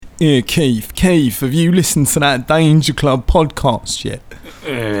Yeah, Keith, have you listened to that Danger Club podcast yet?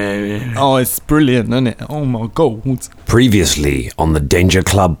 Oh, it's brilliant, isn't it? Oh my God. Previously on the Danger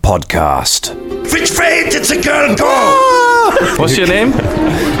Club podcast. Which fate, it's a girl, go! What's your name?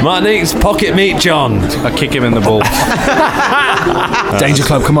 My name's Pocket Meat John. I kick him in the balls. Danger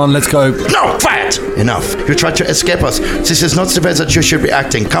Club, come on, let's go. No, quiet! Enough. You tried to escape us. This is not the way that you should be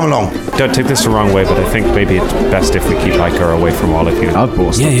acting. Come along. Don't take this the wrong way, but I think maybe it's best if we keep Iker away from all of you. I've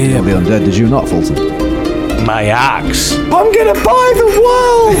bought stuff to kill the undead. Did you not, Fulton? My axe. I'm gonna buy the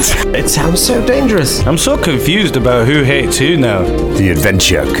world! It sounds so dangerous. I'm so confused about who hates who now. The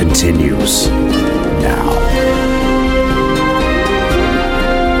adventure continues now.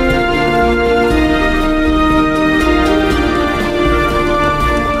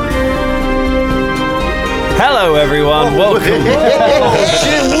 Hello, everyone. Welcome.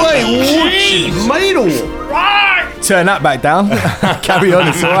 Turn that back down. Carry on,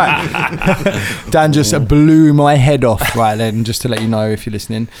 it's all right. Dan just blew my head off right then, just to let you know if you're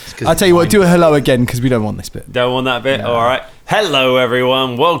listening. I'll tell you what, do a hello again, because we don't want this bit. Don't want that bit? No. All right. Hello,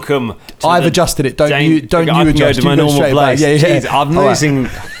 everyone. Welcome. I've adjusted it. Don't you adjust. To my normal place. Yeah. Jeez, I'm losing.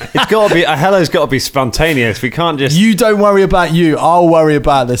 It's got to be. A hello's got to be spontaneous. We can't just. You don't worry about you. I'll worry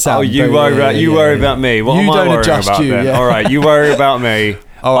about the sound. Oh, you worry about me. What am I worrying about then? Yeah. All right, you worry about me.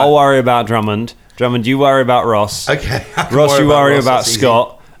 All right. I'll worry about Drummond. Drummond, you worry about Ross. Okay. Ross, you worry about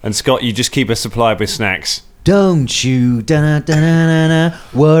Scott. And Scott, you just keep us supplied with snacks. Don't you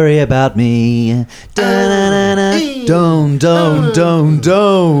worry about me. Don't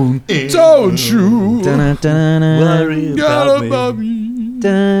you worry about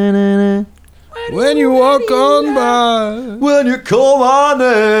me. When you walk on by, when you call my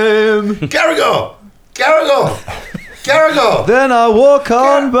name, Garrigo! then I walk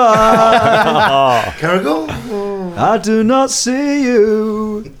on by. Garrigo? I do not see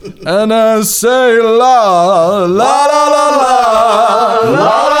you, and I say la la la la la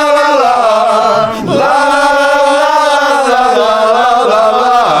la la la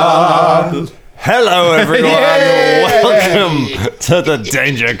la. Hello, everyone. Welcome to the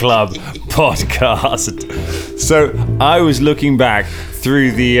Danger Club podcast. So, I was looking back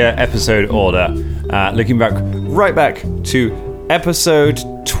through the episode order, looking right back to episode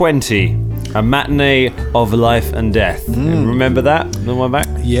 20, A Matinee of Life and Death. Remember that? The one back?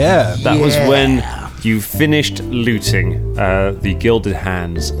 Yeah. That was when you finished looting the Gilded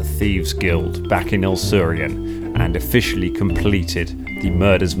Hands Thieves Guild back in Ilsurian and officially completed the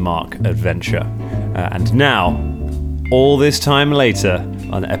Murder's Mark adventure. And now, all this time later,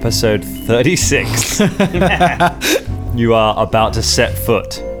 on episode 36, you are about to set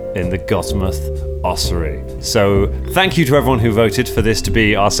foot in the Godsmouth ossuary. So thank you to everyone who voted for this to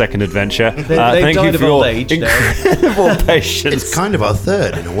be our second adventure. Thank you for your incredible patience. It's kind of our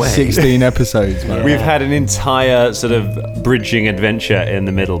third in a way. 16 episodes, man. We've had an entire sort of bridging adventure in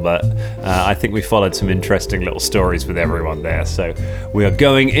the middle, but I think we followed some interesting little stories with everyone there. So we are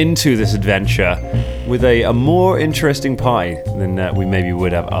going into this adventure with a more interesting party than we maybe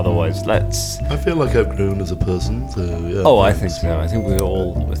would have otherwise. I feel like I've grown as a person. So yeah. Oh, I think so. I think we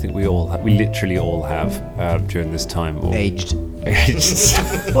literally all have during this time. aged.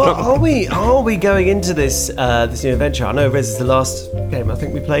 Well, are we going into this new adventure? I know Rez is the last game I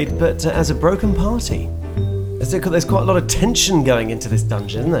think we played, but as a broken party. There's quite a lot of tension going into this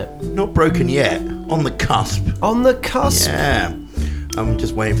dungeon, isn't there? Not broken yet. On the cusp. On the cusp. Yeah. I'm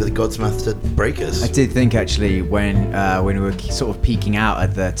just waiting for the Godsmouth to break us. I did think actually when we were sort of peeking out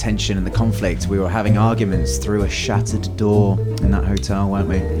at the tension and the conflict, we were having arguments through a shattered door in that hotel, weren't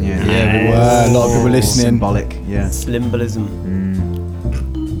we? Yeah, we were. A lot of people listening. Symbolic, yeah. Slimbolism.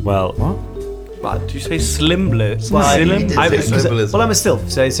 Well, what? What? Do you say slimbless? Well, I'm a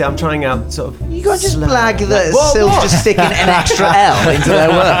Sylph, so I'm trying out sort of. You can't just blag that Sylphs just sticking an extra L into their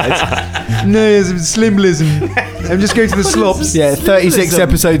words. No, it's slimbolism. I'm just going to the slops. Yeah, 36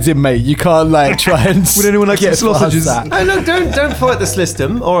 episodes in, mate. You can't try and. Would anyone like get some sausages? Oh no, don't fight the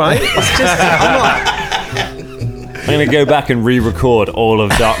system. All right, it's just I'm going to go back and re-record all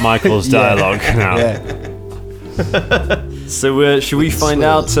of Darkmantle's dialogue now. Yeah. So should we find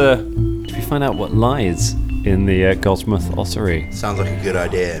out? Find out what lies in the Godsmouth ossuary. Sounds like a good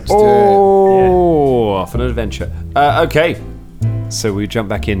idea. Off on an adventure. Okay, so we jump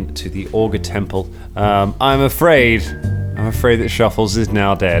back into the Augur Temple. I'm afraid that Shuffles is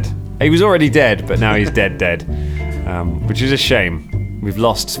now dead. He was already dead, but now he's dead, which is a shame. We've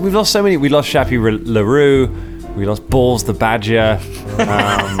lost so many. We lost Shappy LaRue. We lost Balls the Badger.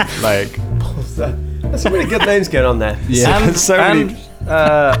 That's some really good names going on there. Yeah,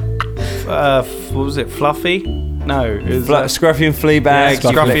 what was it? Fluffy? No. Scruffy and Fleabag.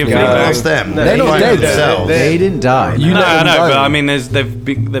 Scruffy and You Fleabag. lost them. They're not dead. Themselves. They didn't die. You No, let I them know, go. but I mean,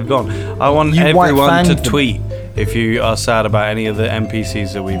 they've gone. I want You everyone white-fanged to them. tweet if you are sad about any of the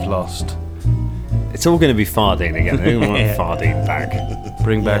NPCs that we've lost. It's all going to be Fardine again. We want Yeah. Fardine back.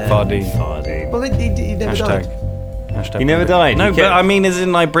 Bring back Fardine. Fardine. Well, he never died. Hashtag. He never died. No, He but kept- I mean, as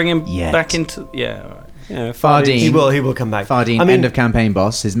in like bring him Yet. back into yeah. All right. Yeah, Fardine. He will come back. Fardine, I mean, end of campaign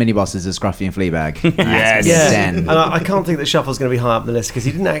boss. His mini bosses are Scruffy and Fleabag. Yes. Yeah, Den. and I can't think that Shuffle's going to be high up the list because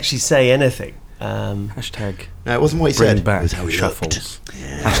he didn't actually say anything. Hashtag. No, it wasn't what he Bring said. back It was how he Shuffles.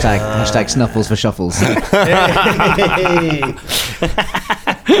 Hashtag snuffles for shuffles.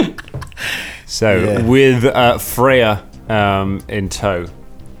 So with Freya in tow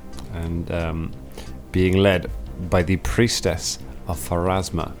and being led by the priestess of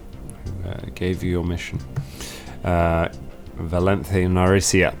Pharasma, who gave you your mission, Valenthe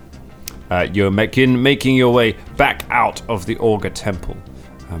Naricia, you're making your way back out of the Augur Temple.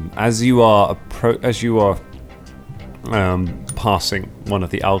 As you are passing one of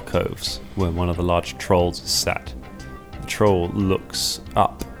the alcoves where one of the large trolls is sat, the troll looks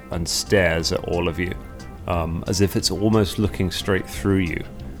up and stares at all of you, as if it's almost looking straight through you,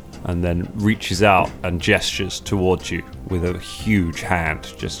 and then reaches out and gestures towards you with a huge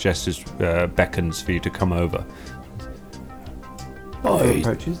hand, just gestures, beckons for you to come over.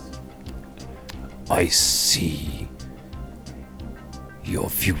 I see your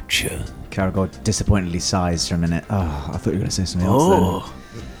future. Karagor disappointedly sighs for a minute. Oh, I thought you were going to say something else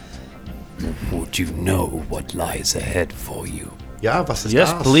Would you know what lies ahead for you? Ja, was ist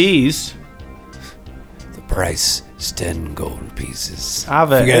Yes, das? please. The price is 10 gold pieces.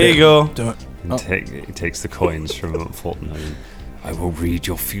 Have it. Forget There it. you go. Don't. He takes the coins from Fulton. I will read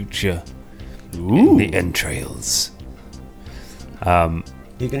your future in the entrails.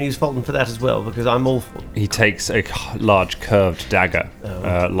 You're going to use Fulton for that as well because I'm all for. He takes a large curved dagger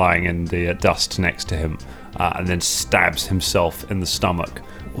lying in the dust next to him, and then stabs himself in the stomach,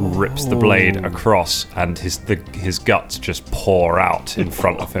 rips the blade across, and his guts just pour out in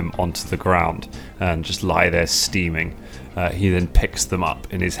front of him onto the ground and just lie there steaming. He then picks them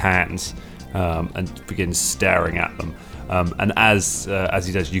up in his hands and begins staring at them. And as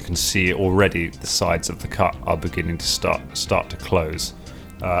he does, you can see already the sides of the cut are beginning to start to close.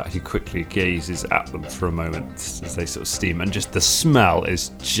 He quickly gazes at them for a moment as they sort of steam, and just the smell is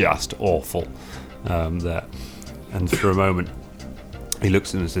just awful there. And for a moment, he looks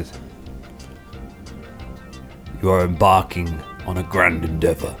at them and says, You are embarking on a grand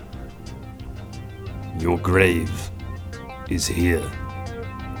endeavor. Your grave is here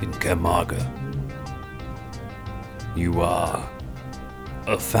in Camarga. You are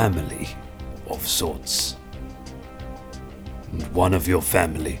a family of sorts. And one of your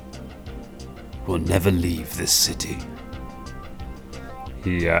family will never leave this city.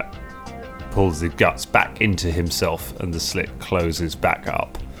 he pulls the guts back into himself, and the slit closes back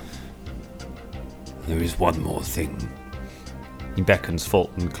up. There is one more thing. He beckons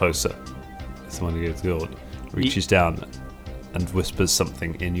Fulton closer. As one goes forward, reaches down and whispers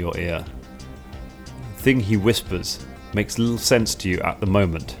something in your ear. The thing he whispers makes little sense to you at the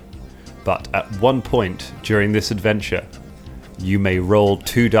moment, but at one point during this adventure, you may roll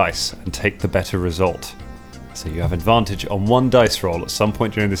 2 dice and take the better result. So you have advantage on 1 dice roll at some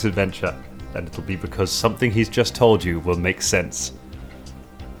point during this adventure, and it'll be because something he's just told you will make sense.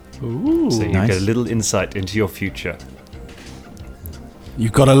 Ooh. So you nice. get a little insight into your future.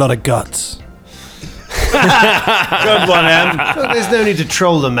 You've got a lot of guts. Good one, Em. Look, there's no need to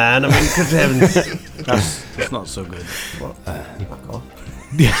troll the man. I mean, good heavens. That's not so good. Fuck off.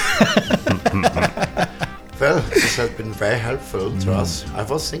 Well, this has been very helpful to us. I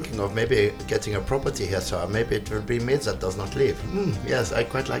was thinking of maybe getting a property here, so maybe it will be me that does not leave. Yes, I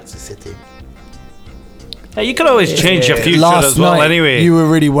quite like the city. Hey, you can always change your future Last as well. night, Anyway, you were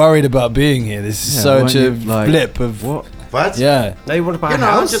really worried about being here. This is such a blip of What? What? yeah. Now you want to buy You a know,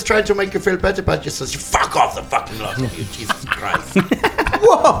 I'm house? just trying to make you feel better, but just says, fuck off the fucking lot of you, Jesus Christ.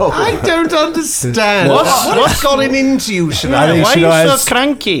 I don't understand. What's gotten into you, I Sinead? think why Sinead are you has- so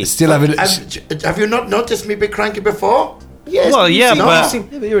cranky? Still haven't. Have you not noticed me be cranky before? Yes, Well, yeah, No. but Yeah,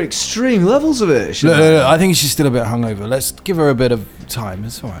 but you're extreme levels of it. Look, I think she's still a bit hungover. Let's give her a bit of time.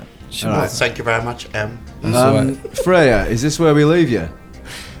 It's all right. Well, thank you very much, That's all right. Freya, is this where we leave you?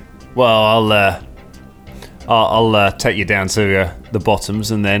 Well, I'll take you down to the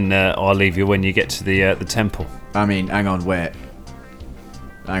bottoms, and then I'll leave you when you get to the temple. I mean, hang on, wait.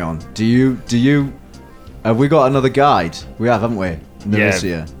 Hang on. Do you... Have we got another guide? We have, haven't we?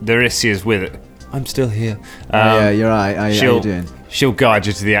 Neresia. Neresia is with it. I'm still here. Yeah, you're right. How you she'll doing? She'll guide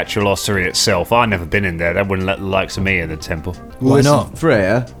you to the actual ossuary itself. I've never been in there. They wouldn't let the likes of me in the temple. Why not?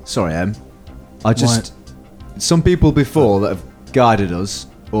 Freya, sorry, some people before that have guided us,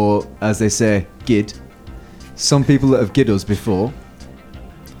 or as they say, gid, some people that have gid us before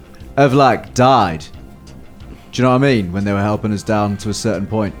have, like, died. Do you know what I mean? When they were helping us down to a certain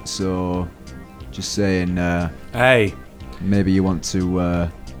point. So, just saying, Hey, maybe you want to,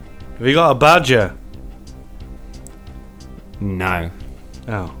 have you got a badger? No.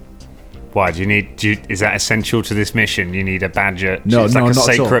 Oh. Why, is that essential to this mission? You need a badger? No, it's no, like a not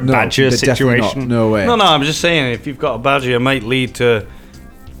at all. sacred No, badger definitely not. situation? No way. No, I'm just saying, if you've got a badger, it might lead to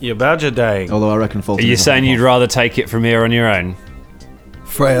your badger dying. Although I reckon Fulton Are you is a saying half-off. you'd rather take it from here on your own?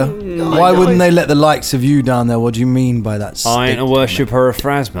 Freya, why wouldn't they let the likes of you down there? What do you mean by that? I ain't a statement? worshipper of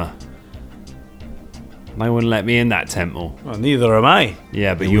Phrasma. They wouldn't let me in that temple. Well, neither am I.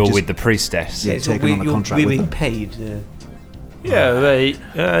 Yeah, but Yeah, we you're just- with the priestess. Yeah, taking on a contract with them. paid. Yeah,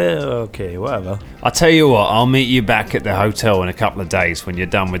 okay, whatever. I'll tell you what, I'll meet you back at the hotel in a couple of days when you're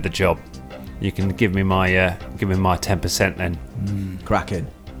done with the job. You can give me my 10% then. Cracking.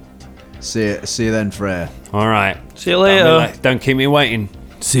 See you then, Freya. All right. See you later. Don't keep me waiting.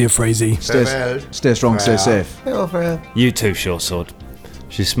 See you, Frazee. Stay strong, stay safe. You too, Short Sword.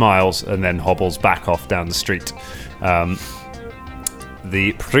 She smiles and then hobbles back off down the street.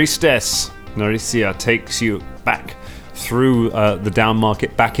 The priestess, Noricia, takes you back through the down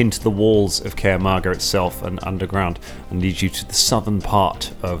market, back into the walls of Kaer Maga itself and underground, and leads you to the southern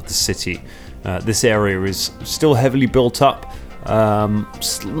part of the city. This area is still heavily built up,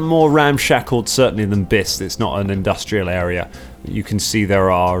 more ramshackled certainly than Biss. It's not an industrial area. You can see there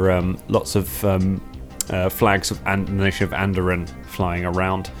are lots of flags of the nation of Andoran flying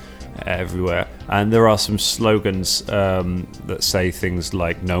around everywhere, and there are some slogans that say things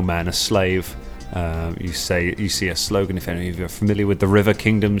like "No man a slave." You see a slogan. If any of you are familiar with the River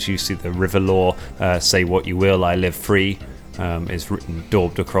Kingdoms, you see the river law. Say what you will, I live free. Is written,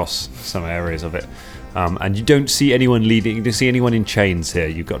 daubed across some areas of it. And you don't see anyone leading. You don't see anyone in chains here.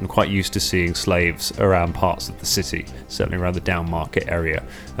 You've gotten quite used to seeing slaves around parts of the city, certainly around the down market area,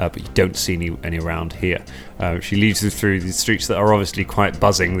 but you don't see any around here. She leads you through these streets that are obviously quite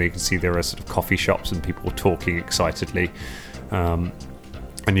buzzing. You can see there are sort of coffee shops and people talking excitedly.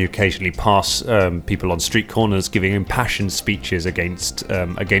 And you occasionally pass people on street corners giving impassioned speeches against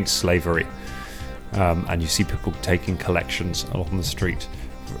slavery. And you see people taking collections along the street.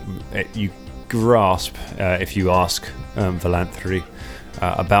 You grasp, if you ask Valanthri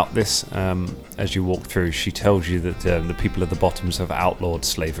about this, as you walk through, she tells you that the people at the bottoms have outlawed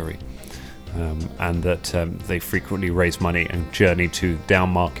slavery, and that they frequently raise money and journey to down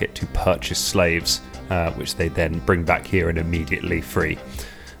market to purchase slaves, which they then bring back here and immediately free.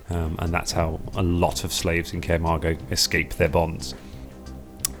 And that's how a lot of slaves in Kaer Maga escape their bonds.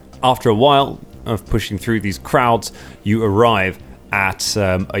 After a while of pushing through these crowds, you arrive at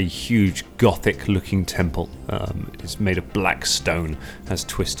a huge Gothic-looking temple. It is made of black stone, has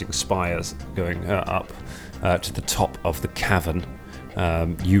twisting spires going up to the top of the cavern.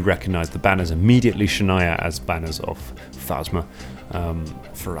 You recognise the banners immediately, Shania, as banners of Phrasma.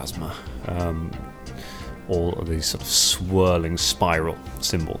 All of these sort of swirling spiral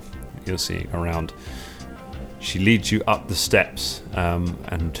symbol you're seeing around. She leads you up the steps,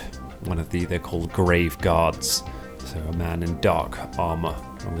 and one of they're called grave guards. So a man in dark armour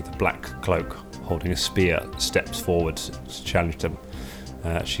and with a black cloak holding a spear steps forward to challenge them.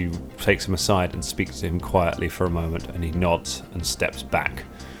 She takes him aside and speaks to him quietly for a moment, and he nods and steps back.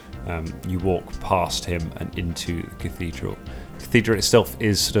 You walk past him and into the cathedral. The cathedral itself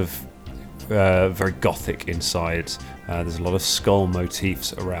is sort of very gothic inside. There's a lot of skull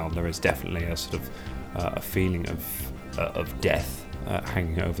motifs around. There is definitely a sort of a feeling of death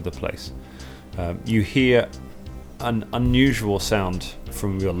hanging over the place. You hear an unusual sound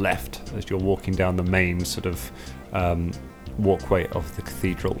from your left as you're walking down the main sort of walkway of the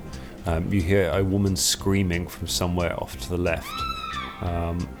cathedral. You hear a woman screaming from somewhere off to the left.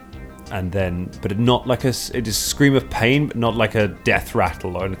 And then, but not like it is a scream of pain, but not like a death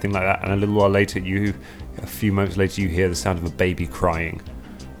rattle or anything like that. And a little while later, a few moments later, you hear the sound of a baby crying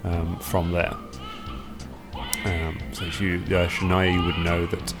from there. So Shania, you would know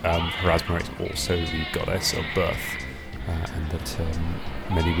that Phrasma is also the goddess of birth, and that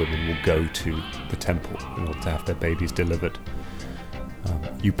many women will go to the temple in order to have their babies delivered.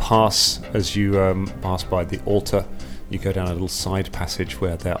 You pass, as you pass by the altar, you go down a little side passage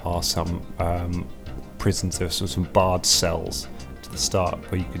where there are some prisons. There are some barred cells to the start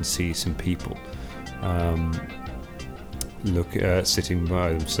where you can see some people sitting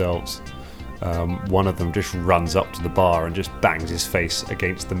by themselves. One of them just runs up to the bar and just bangs his face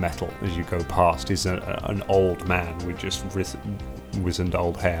against the metal as you go past. He's an old man with just wizened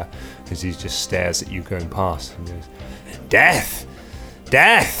old hair as he just stares at you going past and goes, "Death!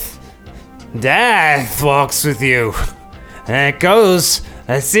 Death! Death walks with you! There it goes!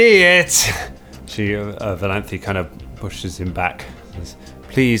 I see it!" Valanthe kind of pushes him back. Says,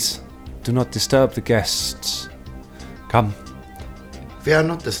 "Please, do not disturb the guests. Come." We are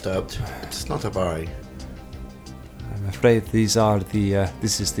not disturbed. It's not a worry. I'm afraid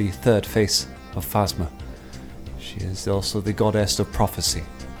this is the third face of Phasma. She is also the goddess of prophecy,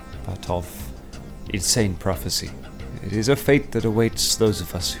 but of insane prophecy. It is a fate that awaits those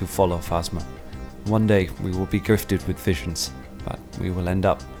of us who follow Phasma. One day we will be gifted with visions, but we will end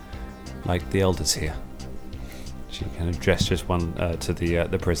up like the elders here. She kind of gestures one to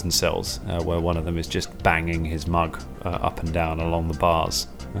the prison cells, where one of them is just banging his mug up and down along the bars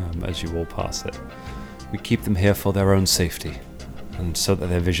as you walk past it. We keep them here for their own safety, and so that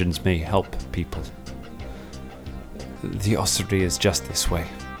their visions may help people. The ossuary is just this way.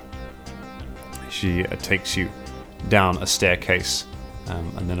 She takes you down a staircase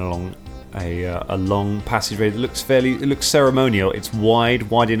and then along a long passageway that looks ceremonial. It's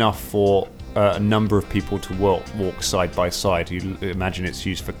wide enough for a number of people to walk side by side. You imagine it's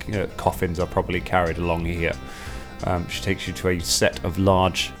used for coffins are probably carried along here. She takes you to a set of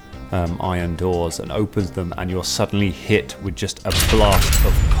large iron doors and opens them, and you're suddenly hit with just a blast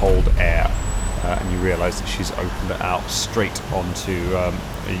of cold air. And you realise that she's opened it out straight onto,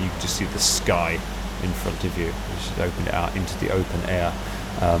 you just see the sky in front of you. She's opened it out into the open air.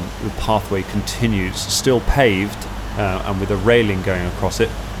 The pathway continues, still paved, and with a railing going across it.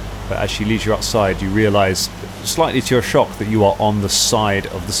 But as she leads you outside, you realise, slightly to your shock, that you are on the side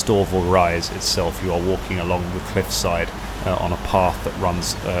of the Storval Rise itself. You are walking along the cliffside on a path that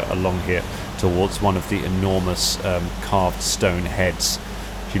runs along here towards one of the enormous carved stone heads.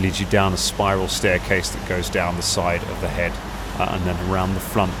 She leads you down a spiral staircase that goes down the side of the head and then around the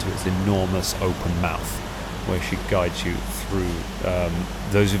front to its enormous open mouth, where she guides you through.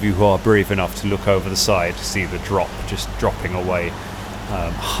 Those of you who are brave enough to look over the side see the drop just dropping away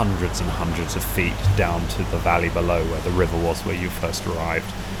hundreds and hundreds of feet down to the valley below where the river was where you first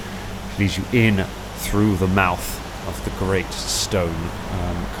arrived. She leads you in through the mouth of the great stone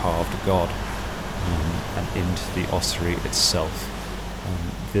carved god and into the ossuary itself.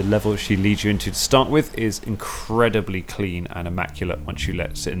 The level she leads you into to start with is incredibly clean and immaculate once you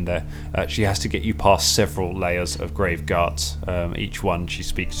let it in there. She has to get you past several layers of grave guards. Each one she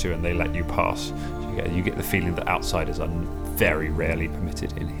speaks to and they let you pass. You get the feeling that outsiders are very rarely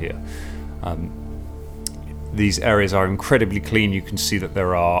permitted in here. These areas are incredibly clean. You can see that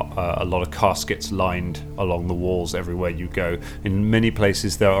there are a lot of caskets lined along the walls everywhere you go. In many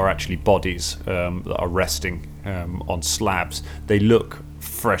places there are actually bodies that are resting on slabs. They look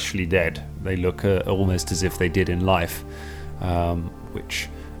freshly dead. They look almost as if they did in life. Which,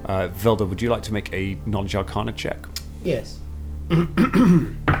 Velda, would you like to make a Knowledge Arcana check? Yes.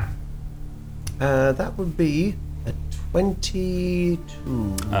 That would be a 22.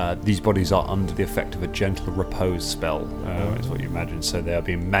 These bodies are under the effect of a gentle repose spell, is what you imagine. So they are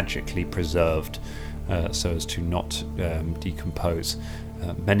being magically preserved so as to not decompose.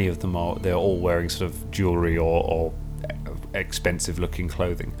 Many of them they're all wearing sort of jewelry or expensive looking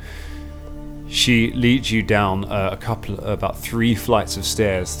clothing. She leads you down about 3 flights of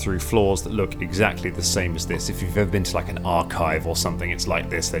stairs through floors that look exactly the same as this. If you've ever been to like an archive or something, it's like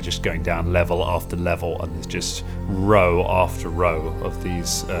this. They're just going down level after level, and there's just row after row of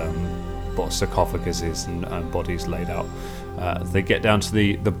these sarcophaguses and bodies laid out. As they get down to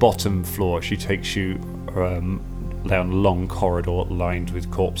the bottom floor, she takes you down a long corridor lined with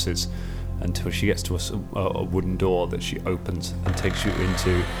corpses, until she gets to a wooden door that she opens and takes you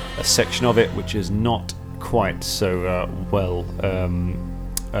into a section of it which is not quite so well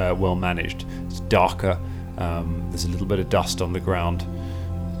managed. It's darker. There's a little bit of dust on the ground,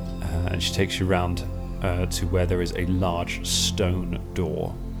 and she takes you round to where there is a large stone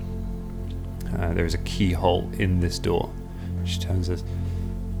door. There is a keyhole in this door. She turns us.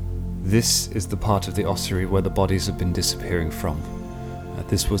 This is the part of the ossuary where the bodies have been disappearing from.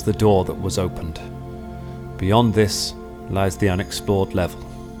 This was the door that was opened. Beyond this lies the unexplored level.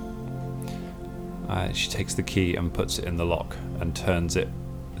 She takes the key and puts it in the lock and turns it.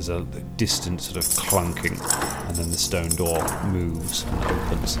 There's a distant sort of clunking, and then the stone door moves and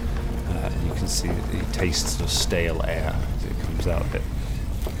opens. And you can see that it tastes of stale air as it comes out of it.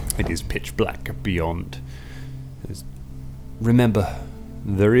 It is pitch black beyond. Remember,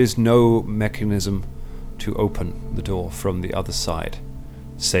 there is no mechanism to open the door from the other side.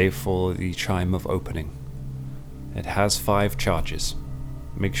 save for the chime of opening. It has 5 charges.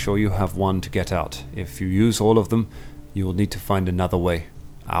 Make sure you have 1 to get out. If you use all of them, you will need to find another way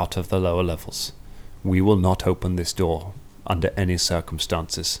out of the lower levels. We will not open this door under any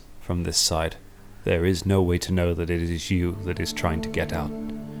circumstances from this side. There is no way to know that it is you that is trying to get out.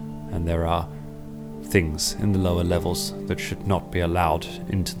 And there are things in the lower levels that should not be allowed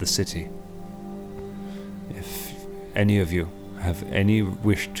into the city. If any of you have any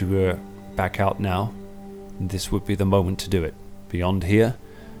wish to back out now, this would be the moment to do it. Beyond here,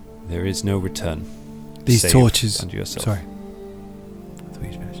 there is no return. These Save torches. unto yourself. Sorry. I thought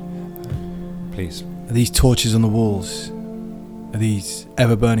you'd finished. Please. Are these torches on the walls? Are these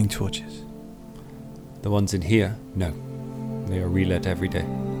ever-burning torches? The ones in here, no. They are relit every day.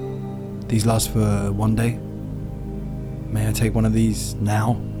 These last for 1 day? May I take one of these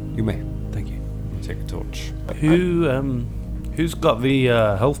now? You may. Thank you. Take a torch. Who's got the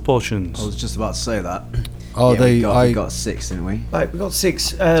health potions? I was just about to say that. Oh, Yeah, we got 6, didn't we? Right, we got 6.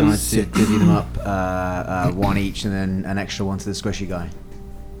 Do you want to divvy them up, 1 each, and then an extra 1 to the squishy guy?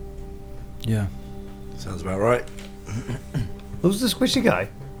 Yeah. Sounds about right. Who's the squishy guy?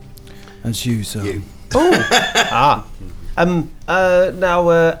 That's you, sir. You. Now,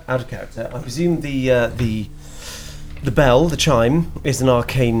 out of character, I presume the bell, the chime, is an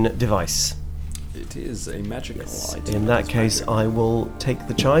arcane device. It is a magical item. In that case, I will take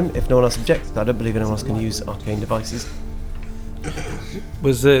the chime if no one else objects. I don't believe anyone else can use arcane devices.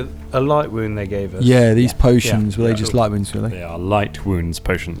 Was it a light wound they gave us? Yeah, these potions, were they Yeah. just light wounds, were they? They are light wounds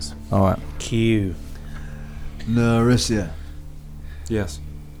potions. Alright. Q. Nerissa. Yes.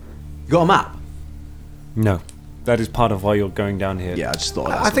 You got a map? No. That is part of why you're going down here. Yeah, I just thought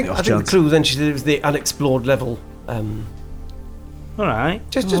I think the clue then she said it was the unexplored level. All right.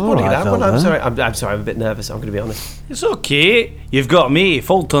 Just All pointing it right, out. Well, I'm Velda. sorry. I'm sorry. I'm a bit nervous. I'm going to be honest. It's okay. You've got me,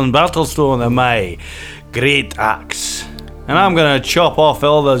 Fulton Battlestone, and my great axe. And I'm going to chop off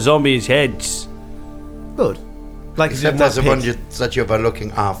all the zombies' heads. Good. Like Except that that's the one pit. that you were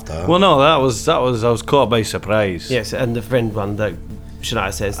looking after. Well, no, I was caught by surprise. Yes, and the friend one that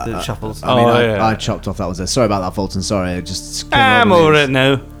Shania says the shuffles. I mean, yeah. I chopped off that one there. Sorry about that, Fulton. Sorry, it just came I'm over over me. it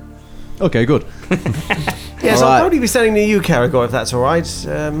now. Okay, good. Yes, All I'll right. probably be standing near you, Caragor, if that's all right.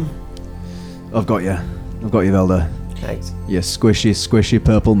 I've got you, Velda. Thanks. You squishy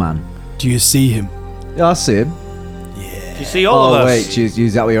purple man. Do you see him? Yeah, I see him. Do you see all of us? Wait,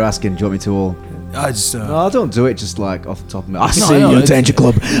 is that what you're asking? Do you want me to all? I just, No, I don't do it just like off the top of me. I No, see I know, you, it's- Danger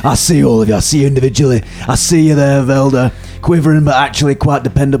Club. I see all of you. I see you individually. I see you there, Velda. Quivering but actually quite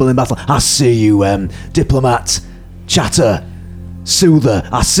dependable in battle. I see you, Diplomat, Chatter, Soother.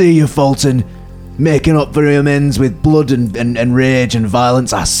 I see you, Fulton. Making up for your amends with blood and rage and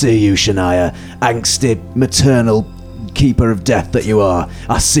violence. I see you, Shania. Angsty, maternal keeper of death that you are.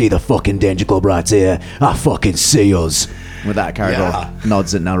 I see the fucking Danger Club right here. I fucking see us. With that, Caragor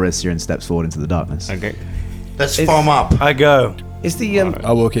nods at Narissa and steps forward into the darkness. Okay. Let's form up. I go. Is the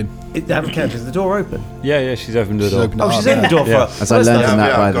I walk in. have a count? Is the door open? Yeah, she's opened the door. opened it Oh, up. she's opened the door for us. As I learned from Yeah, that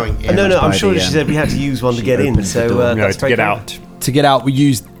we are by going the... in. No, I'm by sure the, she said we had to use one to she get in. opened the So door. No, that's to very get clever. out. To get out, we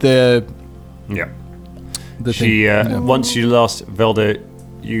used the Yeah. thing. She Yeah. once you last Velda,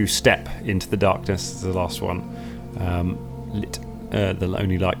 you step into the darkness. The last one, lit. The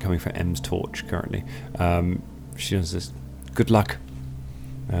only light coming from M's torch currently. She does this. Good luck,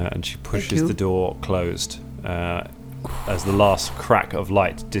 and she pushes you. the door closed. As the last crack of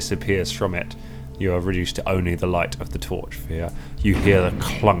light disappears from it, you are reduced to only the light of the torch. You hear the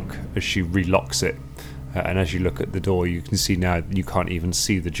clunk as she relocks it. And as you look at the door, you can see now you can't even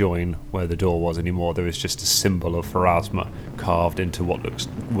see the join where the door was anymore. There is just a symbol of Pharasma carved into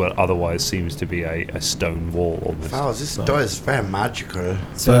what otherwise seems to be a stone wall almost. Wow, this door is very magical.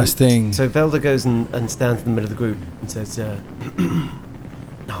 First thing. So Velda goes and stands in the middle of the group and says, "No,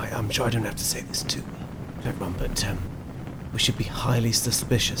 I'm sure I don't have to say this to everyone, but we should be highly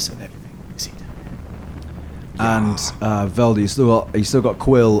suspicious of everything we see." And Velda, you still got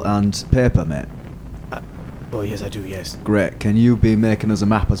quill and paper, mate. Oh yes, I do. Yes. Great. Can you be making us a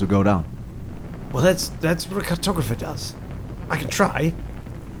map as we go down? Well, that's what a cartographer does. I can try.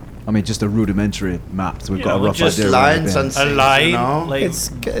 I mean, just a rudimentary map, so we've Yeah, got a well, rough Just idea. of where lines we've been. and A things, line, you know? like It's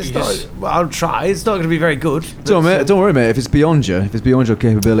you not. just- Well, I'll try. It's not going to be very good. Don't worry, mate. If it's beyond your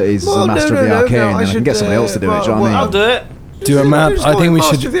capabilities as a master of the arcane, then I can get somebody else to do it. Do you know what I I'll mean? do it. Do a map. I think we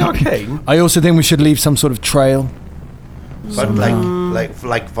Master should. of the arcane. I also think we should leave some sort of trail. But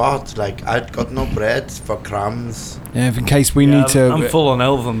like what? Like I got no bread for crumbs. Yeah, in case we Yeah, need to. I'm full on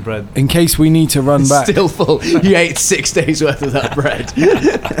elven bread. In case we need to run back. Still full. You ate 6 days worth of that bread.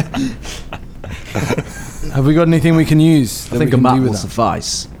 Have we got anything we can use? I think a map will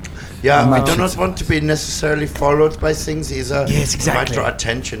suffice. Yeah, we do not want to be necessarily followed by things either. Yes, exactly. Might draw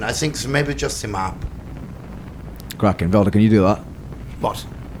attention. I think so maybe just a map. Kraken, Velda, can you do that? What?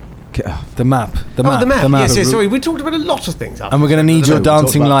 The map. The map. Yes, sorry, we talked about a lot of things. And we're going to need your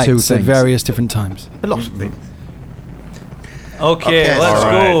dancing about two lights at things. various different times. A lot of things. Okay, let's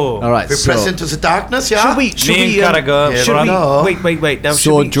go. All right, We press into the darkness, yeah? Should Me we, and Carragher. here should I we, know. wait, now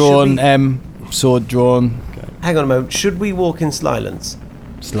Sword should drawn, we, sword drawn. hang on a moment, should we walk in silence?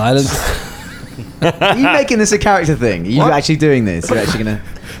 Silence. Are you making this a character thing? Are you actually doing this? You're actually going to...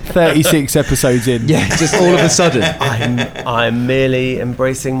 36 episodes in. Yeah, just all of a sudden. I'm merely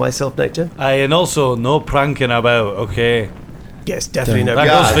embracing my self-nature. Aye, and also no pranking about, okay? Yes, definitely no. That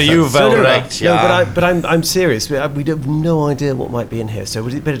Yeah, goes for you, that's Velda. correct, yeah. No, but I'm serious. We have no idea what might be in here. So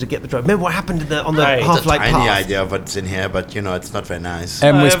was it better to get the drive? Remember what happened on the Aye. It's a half-light tiny path? idea of what's in here, but it's not very nice.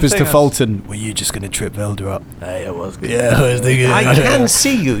 M I whispers have to things- Fulton, were you just going to trip Velda up? Aye, it was good. Yeah, I was thinking. I can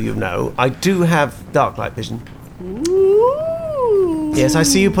see you, you know. I do have dark light vision. Yes, I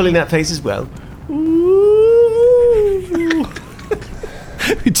see you pulling that face as well.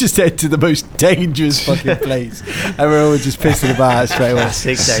 We just head to the most dangerous fucking place. And we're all just pissing about straight away.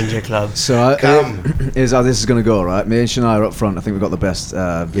 Classic Danger Club. So, Come. here's how this is going to go, right? Me and Shania are up front. I think we've got the best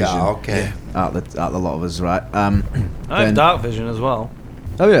vision Yeah, okay. out the lot of us, right? I have then- dark vision as well.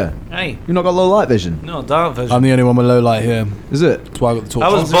 Oh, yeah? Hey, You've not got low light vision? no, dark vision. I'm the only one with low light here. Is it? That's why I got the torch. I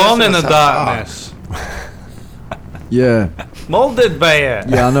was born in the darkness. Yeah. Molded by it.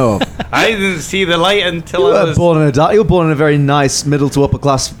 Yeah, I know. I didn't see the light until You I were was... born in a dark. You were born in a very nice middle to upper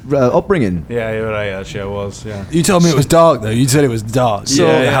class upbringing. Yeah, you're right, actually, I was, yeah. You told me it was dark, though. You said it was dark. So,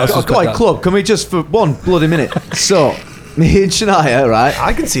 Yeah, yeah. house was quite dark. club, can we just for one bloody minute? So, me and Shania, right?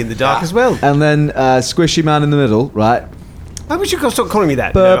 I can see in the dark as well. And then Squishy Man in the middle, right? Why would you stop calling me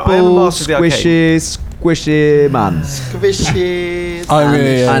that? Purple, I am a master of the arcade. squishy man. Squishy. Oh,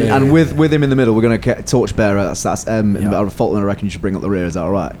 yeah. And with him in the middle, we're going to torchbearer. That's Fulton. I reckon you should bring up the rear. Is that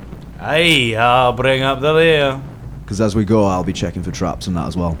all right? Aye, I'll bring up the rear. Because as we go, I'll be checking for traps and that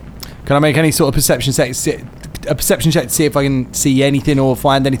as well. Can I make any sort of perception check? A perception check to see if I can see anything or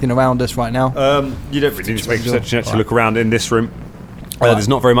find anything around us right now? You don't really need to make a perception check to look around in this room. There's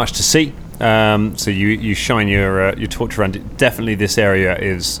not very much to see. So you shine your torch around it. Definitely this area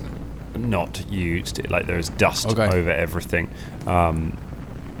is not used. Like there's dust over everything.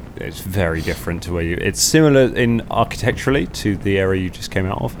 It's very different to where you... It's similar in architecturally to the area you just came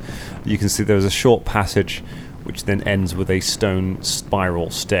out of. You can see there's a short passage which then ends with a stone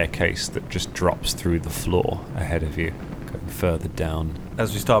spiral staircase that just drops through the floor ahead of you, going further down.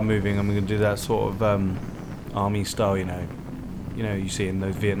 As we start moving, I'm going to do that sort of army style, you know, you see in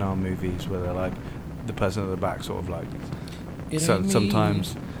those Vietnam movies where they're like the person at the back sort of like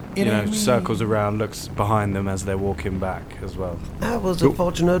sometimes circles around, looks behind them as they're walking back as well. I was a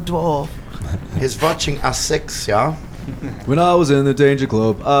fortunate dwarf. He's watching us 6, yeah? When I was in the Danger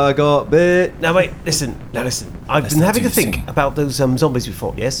Club, I got bit. Now wait, listen. I've been having to think about those zombies we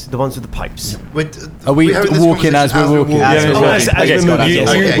fought. Yes, the ones with the pipes. Are we walking as we're walking?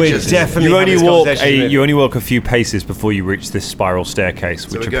 You only walk a few paces before you reach this spiral staircase,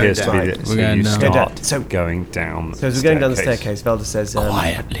 which appears to be the... So you start going down. So as we're going down the staircase, Velda says,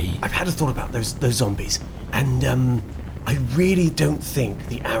 quietly. I've had a thought about those zombies, and I really don't think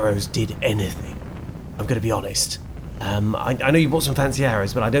the arrows did anything. I'm going to be honest. I know you bought some fancy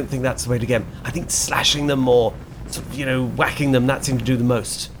arrows, but I don't think that's the way to get them. I think slashing them or, whacking them, that seemed to do the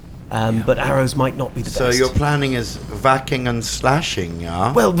most. But arrows might not be the best. So your planning is whacking and slashing,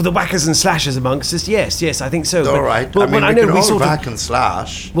 yeah? Well, with the whackers and slashers amongst us, yes, I think so. All right. But I mean, I we know can we all sort whack and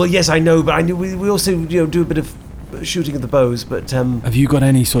slash. Well, yes, I know, but I knew we also do a bit of shooting of the bows. But have you got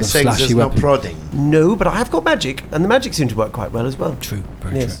any sort of Saying slashy there's no weapon? prodding. No, but I have got magic, and the magic seemed to work quite well as well. True,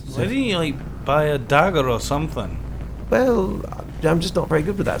 very true. Why didn't you buy a dagger or something? Well, I'm just not very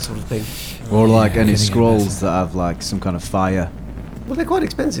good with that sort of thing. Or like any scrolls that have like some kind of fire. Well, they're quite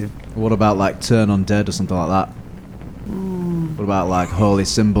expensive. What about like turn undead or something like that? What about like holy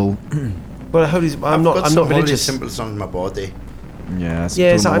symbol? Well, I'm not holy religious. symbols on my body. Yeah.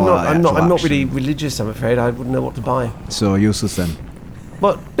 Yes, I'm not really religious. I'm afraid I wouldn't know what to buy. So useless then.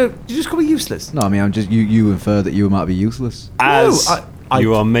 What? No, you just call me useless. No, I mean I'm just you infer that you might be useless. As No,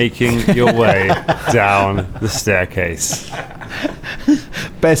 you are making your way down the staircase.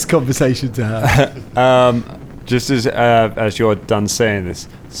 Best conversation to have. Just as you're done saying this,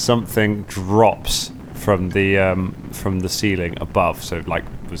 something drops from the ceiling above. So like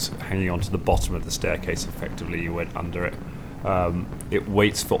was hanging onto the bottom of the staircase. Effectively, you went under it. It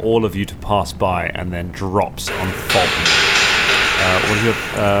waits for all of you to pass by and then drops on Fulton.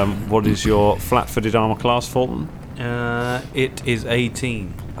 What is your flat-footed armor class, Fulton? It is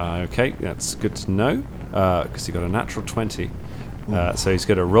 18. Okay, that's good to know, because he got a natural 20. So he's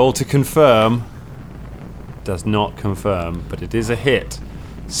going to roll to confirm. Does not confirm, but it is a hit.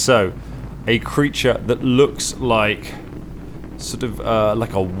 So, a creature that looks like sort of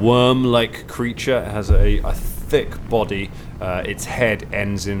like a worm-like creature. It has a thick body. Its head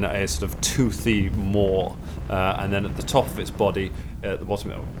ends in a sort of toothy maw, and then at the top of its body, at the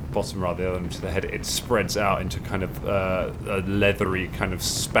bottom rather, the other end to the head, it spreads out into kind of a leathery kind of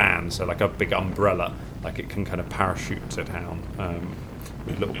span, so like a big umbrella, like it can kind of parachute down.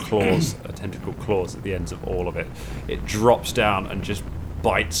 With little claws, tentacle claws at the ends of all of it. It drops down and just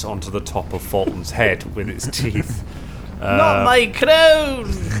bites onto the top of Fulton's head with its teeth. Not my crown!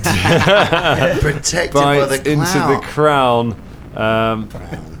 Protected by the Bites into the crown.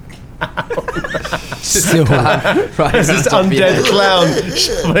 Still It's this undead clown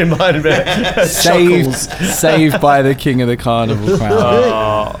shoving behind me. saved by the king of the carnival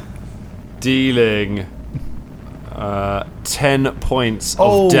crown. Dealing 10 points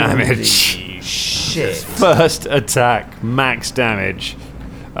of damage. Shit. First attack, max damage,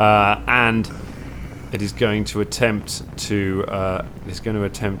 and it is going to attempt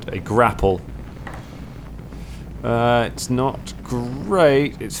a grapple. It's not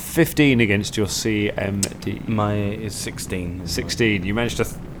great. It's 15 against your CMD. My is 16. 16. You managed to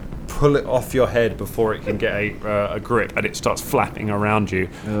pull it off your head before it can get a grip, and it starts flapping around you.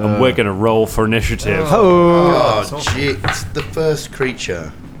 And we're going to roll for initiative. Oh, gee, it's the first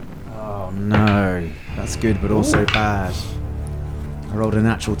creature. Oh no, that's good, but also bad. I rolled a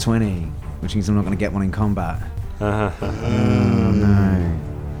natural 20, which means I'm not going to get one in combat. Oh no.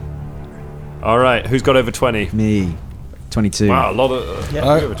 All right, who's got over 20? Me, 22. Wow, a lot of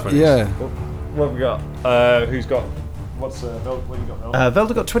over 20. Yeah. What have we got? Who's got? What's what you got?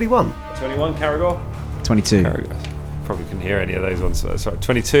 Velda got 21. 21. Caragor. 22. Probably couldn't hear any of those ones. Sorry,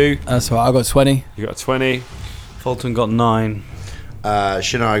 22. That's right. I got 20. You got 20. Fulton got 9.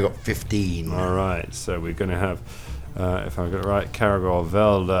 Shania got 15. All right, so we're going to have, if I got it right, Caragor,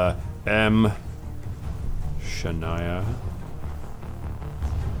 Velda, M, Shania,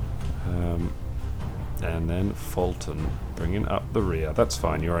 and then Fulton bringing up the rear. That's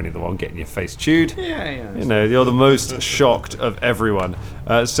fine. You're only the one getting your face chewed. Yeah. You know, you're the most shocked of everyone.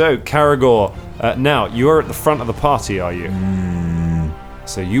 So, Caragor, now you are at the front of the party, are you?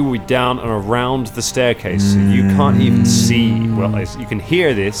 So you will be down and around the staircase, so you can't even see. Well, you can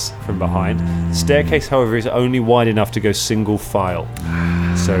hear this from behind. The staircase, however, is only wide enough to go single file.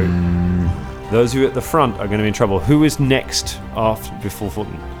 So those of you at the front are going to be in trouble. Who is next before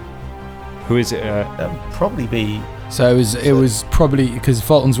Fulton? Who is it? Probably be. So it was probably because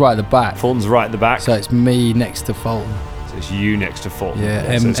Fulton's right at the back. Fulton's right at the back. So it's me next to Fulton. So it's you next to Fulton. Yeah,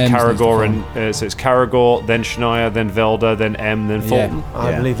 so it's M's Caragor next to so it's Caragor, then Shania, then Velda, then M, then Fulton.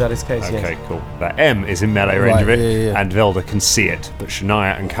 I believe that is the case, Okay, yes. cool. That M is in melee range of it, yeah. and Velda can see it. But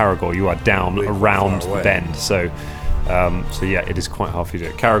Shania and Caragor, you are down around the bend. So yeah, it is quite hard for you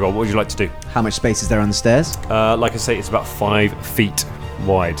to do. Caragor, what would you like to do? How much space is there on the stairs? Like I say, it's about 5 feet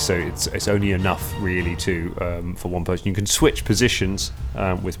wide, so it's only enough really to for one person. You can switch positions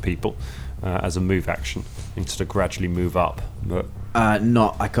with people as a move action instead of gradually move up. But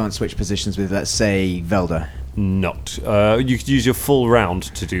I can't switch positions with, let's say, Velda. not. You could use your full round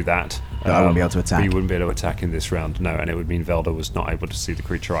to do that. But I wouldn't be able to attack. But you wouldn't be able to attack in this round, no, and it would mean Velda was not able to see the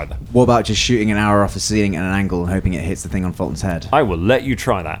creature either. What about just shooting an arrow off the ceiling at an angle and hoping it hits the thing on Fulton's head? I will let you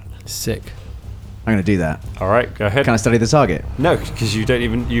try that. Sick. I'm going to do that. All right, go ahead. Can I study the target? No, because you're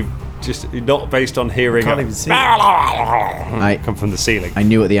not based on hearing. Can't even see. Come from the ceiling. I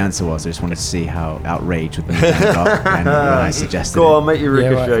knew what the answer was. I just wanted to see how outraged with me when I suggested Go it. on, make your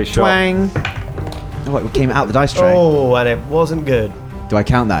ricochet shot. Twang! Oh, it came out the dice tray. Oh, and it wasn't good. Do I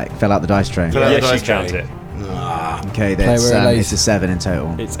count that? It fell out the dice tray. Yes, you count it. Okay, Play that's where it lays. it's a 7 in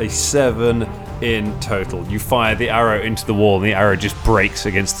total. It's a 7 in total. You fire the arrow into the wall, and the arrow just breaks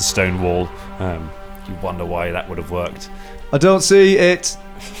against the stone wall. You wonder why that would have worked. I don't see it.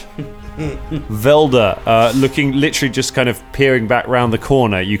 Velda, looking literally just kind of peering back round the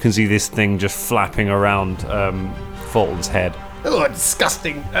corner, you can see this thing just flapping around Fulton's head. Oh,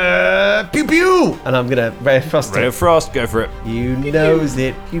 disgusting. Pew pew! And I'm going to Ray of Frost Ray it. of Frost, go for it. You knows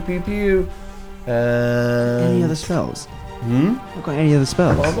it. Pew pew pew. Any other spells? I've got any other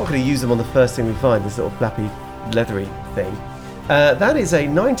spells? Well, I'm not going to use them on the first thing we find, this little flappy, leathery thing. That is a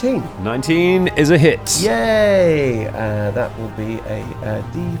 19. 19 is a hit. Yay! That will be a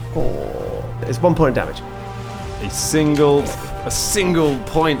D4. It's 1 point of damage. A single A single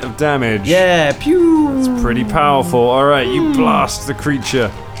point of damage. Yeah, pew! It's pretty powerful. Alright, you blast the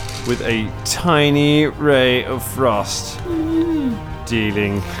creature with a tiny ray of frost,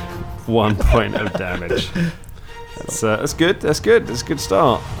 dealing 1 point of damage. That's good. That's good. That's a good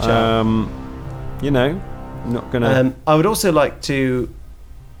start. You know, not gonna. I would also like to.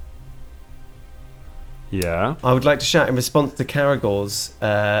 Yeah. I would like to shout in response to Caragor's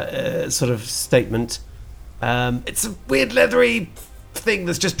sort of statement. It's a weird leathery thing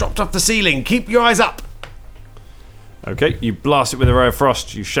that's just dropped off the ceiling. Keep your eyes up. Okay, you blast it with a ray of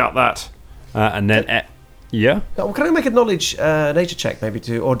frost. You shout that, and then yeah. Can I make a knowledge nature check maybe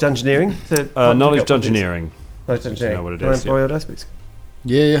or dungeoneering? Knowledge dungeoneering. Knowledge dungeoneering. I know what it Can I is, borrow your dice, please?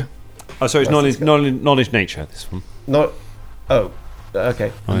 Yeah. Oh, sorry, it's knowledge nature. This one. Not. Oh.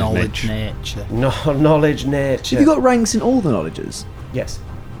 Okay. Knowledge nature. Knowledge nature. Have you got ranks in all the knowledges? Yes.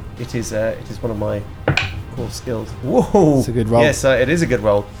 It is one of my core skills. Whoa! It's a good roll. Yes, it is a good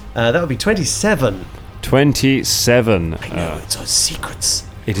roll. That would be 27. 27. I know, it's our secrets.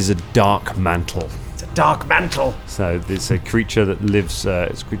 It is a Darkmantle. It's a Darkmantle. So it's a creature that lives.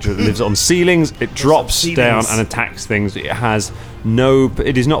 It's a creature that lives on ceilings. It drops down and attacks things. It has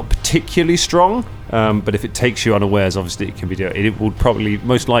It is not particularly strong. But if it takes you unawares, obviously it can be. It would probably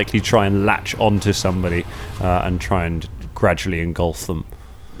most likely try and latch onto somebody and try and gradually engulf them.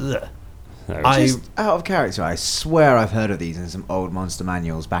 Ugh. So, Just out of character, I swear I've heard of these in some old monster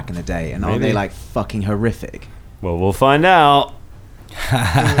manuals back in the day, and are Maybe. they like fucking horrific? well, we'll find out.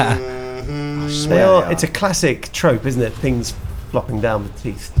 It's a classic trope, isn't it? Things flopping down with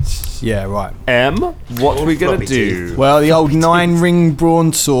teeth. Yeah, right. What are we gonna floppy do? teeth. Well, the old 9-ring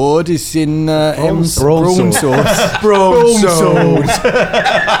broadsword is in M's Broadsword. Broadsword.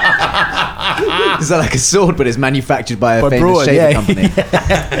 Is that like a sword, but it's manufactured by a By famous Broad, shaver yeah. company?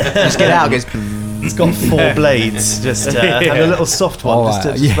 Just get out, goes. It's got 4 blades, just and a little soft one, All just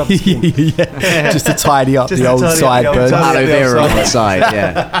right. to rub the skin. Yeah. Just to tidy up Just the to old tidy up the old sideburns. tidy- Aloe the vera outside. on the side,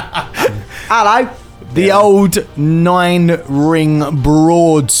 yeah. Hello. The old 9-ring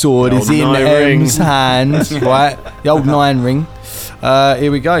broadsword The is old in 9-ring. M's hands, right? The old 9-ring.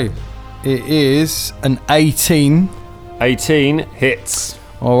 Here we go. It is an 18. 18 hits.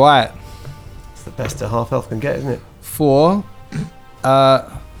 All right. It's the best a half elf can get, isn't it? 4.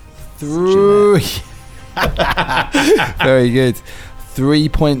 3. Very good. 3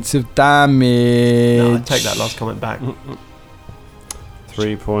 points of damage. No, I take that last comment back.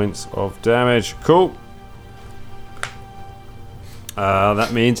 3 points of damage. Cool.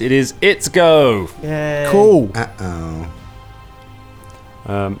 That means it is its go. Yay. Cool.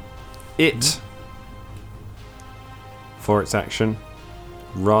 It, for its action,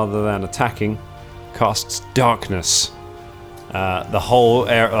 rather than attacking, casts darkness. The whole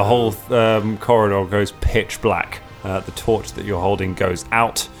corridor goes pitch black. The torch that you're holding goes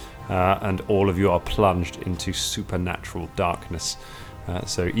out, and all of you are plunged into supernatural darkness.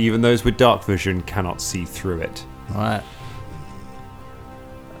 So even those with dark vision cannot see through it. All right.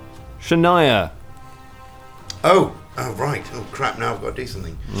 Shania. Oh, right. Oh, crap. Now I've got to do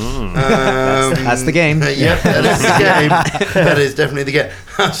something. That's the game. Yep, that is the game. That is definitely the game.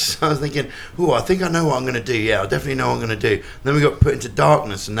 I was thinking, I think I know what I'm going to do. Yeah, I definitely know what I'm going to do. Then we got put into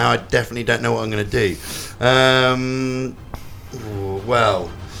darkness, and now I definitely don't know what I'm going to do. Well,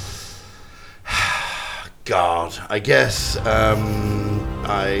 God, I guess I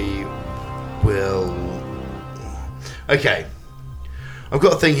will. Okay, I've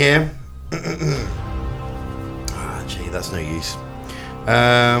got a thing here. Gee, that's no use.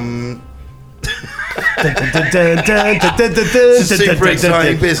 It's a super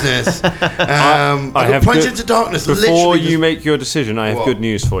exciting business. I got plunged into darkness. Before literally you make your decision, I have What? good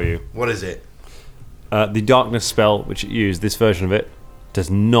news for you. What is it? The darkness spell, which it used, this version of it, does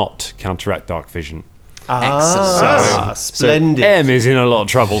not counteract dark vision. Splendid. So M is in a lot of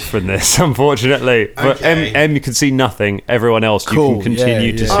trouble from this, unfortunately. But Okay. M, you can see nothing. Everyone else, Cool, you can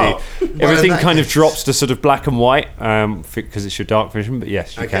continue yeah, to yeah. see. Oh, well, Everything in that kind of case- drops to sort of black and white because it's your dark vision. But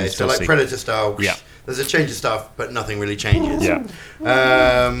yes, you Okay, can so still like see. Predator style. Yeah. There's a change of stuff, but nothing really changes. Yeah.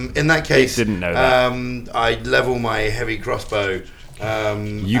 In that case, didn't know that. I level my heavy crossbow. You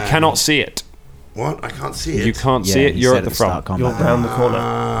and- cannot see it. What? I can't see it. You can't see Yeah, it. he You're said at the start front. combat. You're round the corner.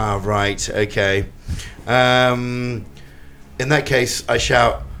 Ah, right. Okay. In that case, I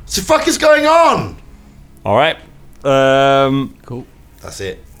shout, "What the fuck is going on?" All right. Cool. That's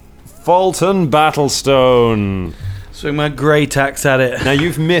it. Fulton Battlestone. Swing my great axe at it. Now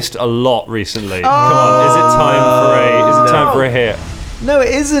you've missed a lot recently. Come on, is it time for a hit? No,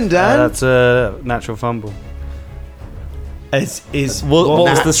 it isn't, Dan. That's a natural fumble. What was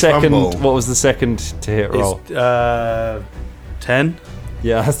the second? Fumble. What was the second to hit roll? It's 10.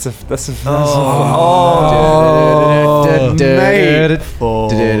 Yeah, that's a Mate. This is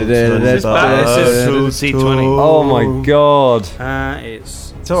D20. Oh my god.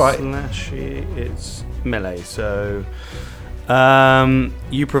 It's all right. Slashy. It's melee. So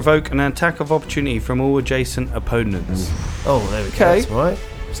you provoke an attack of opportunity from all adjacent opponents. Oh, there we go. Okay. That's all right.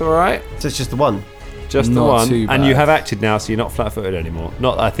 It's alright. So it's just the one. Just the Not one. too And you bad. have acted now, so you're not flat-footed anymore.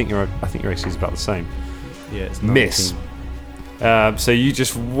 I think your AC is about the same. Yeah, it's Miss. 19. So you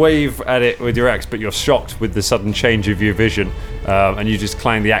just wave at it with your axe, but you're shocked with the sudden change of your vision, and you just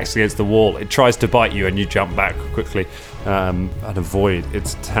clang the axe against the wall. It tries to bite you, and you jump back quickly and avoid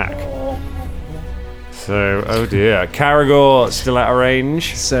its attack. So, oh dear, Caragor still out of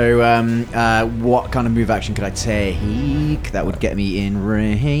range. So, what kind of move action could I take that would get me in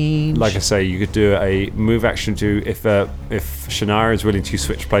range? Like I say, you could do a move action to if Shania is willing to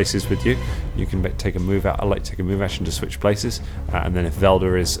switch places with you, you can take a move out. I'd like to take a move action to switch places, and then if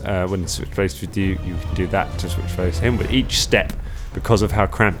Velda is willing to switch places with you, you can do that to switch places with him. But each step, because of how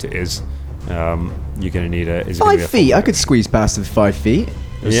cramped it is, you're going to need a 5 feet. I could squeeze past the 5 feet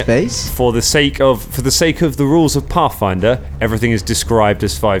of space. For the sake of the rules of Pathfinder, everything is described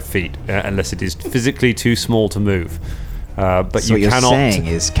as 5 feet, unless it is physically too small to move. But So you what cannot. you're saying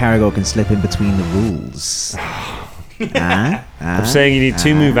is Caragor can slip in between the rules. I'm saying you need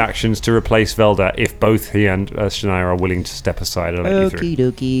 2 move actions to replace Velda if both he and Shania are willing to step aside and let you through. Okie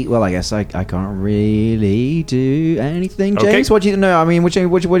dokie. Well, I guess I can't really do anything. Okay. James, what do you know? I mean, what do you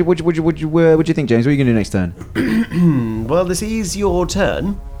think, James? What are you gonna do next turn? Well, this is your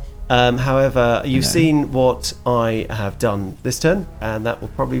turn. However, you've seen what I have done this turn, and that will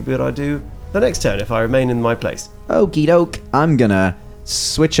probably be what I do the next turn if I remain in my place. Okie doke. I'm gonna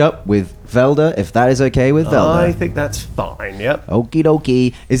switch up with Velda if that is okay with Velda. I think that's fine, yep. Okie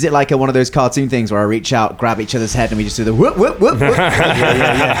dokie. Is it like one of those cartoon things where I reach out, grab each other's head, and we just do the whoop, whoop, whoop, whoop?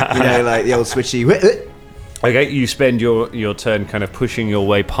 yeah. You know, like the old switchy whoop, whoop. Okay, you spend your turn kind of pushing your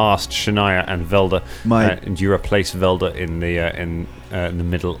way past Shania and Velda, and you replace Velda in the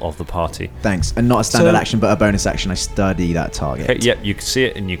middle of the party. Thanks. And not a standard action, but a bonus action. I study that target. Okay, yep, you can see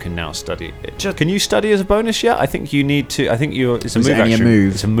it, and you can now study it. Can you study as a bonus yet? I think you need to. I think it's a Is move it only a action.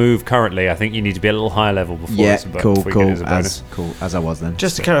 move? It's a move currently. I think you need to be a little higher level before Yeah, it's a cool. before you get it as a bonus. As I was then.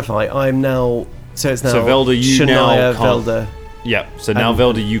 Just to clarify, I'm now... So it's now So Velda, you now Shania, can't. Velda. Yeah. So now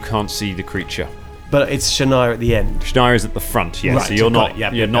Velda, you can't see the creature. But it's Shania at the end. Shania is at the front. Yeah. Right, So you're got not. it,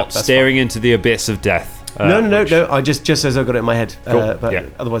 yeah, you're yeah, not that's staring into the abyss of death. No. I just as I got it in my head. Cool, But yeah.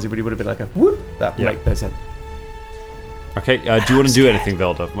 otherwise, it really would have been like a whoop. That would make no sense. Okay. Do you want to do anything,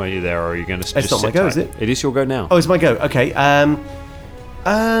 Velda, while you're there, or are you going to? It's not my go, is it? It is your go now. Oh, it's my go. Okay. And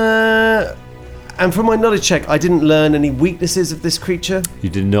from my knowledge check, I didn't learn any weaknesses of this creature. You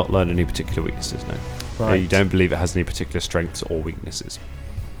did not learn any particular weaknesses, no. Right. You don't believe it has any particular strengths or weaknesses.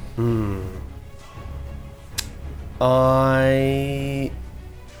 I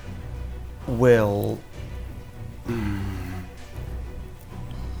will.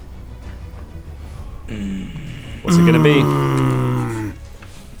 What's it going to be?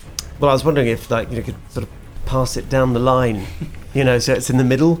 Well, I was wondering if you could sort of pass it down the line, so it's in the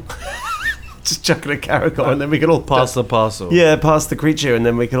middle. Just chucking a Caragor, and then we could all Pass the parcel. Yeah, pass the creature, and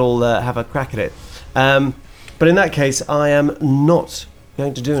then we could all have a crack at it. But in that case, I am not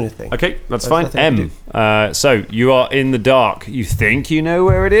going to do anything. Okay, that's There's fine. nothing to So you are in the dark. You think you know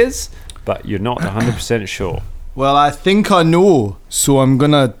where it is, but you're not 100% sure. Well, I think I know, so I'm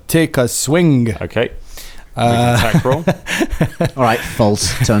gonna take a swing. Okay. Make an attack roll. All right,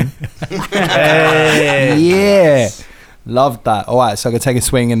 false turn. Yeah, love that. All right, so I can take a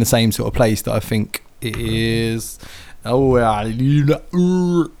swing in the same sort of place that I think it is.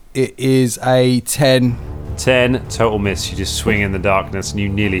 It is a 10. 10 total miss. You just swing in the darkness and you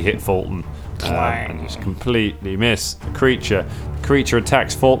nearly hit Fulton. And just completely miss the creature. The creature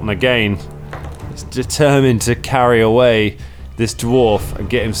attacks Fulton again. It's determined to carry away this dwarf and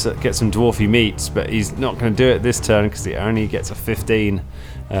get some dwarfy meats, but he's not going to do it this turn because he only gets a 15.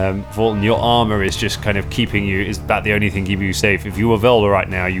 Fulton, your armor is just kind of keeping you, is about the only thing keeping you safe. If you were Velda right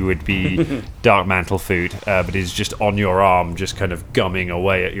now, you would be Darkmantle food, but it's just on your arm, just kind of gumming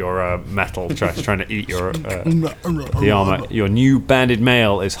away at your metal, trying to eat your the armor. Your new banded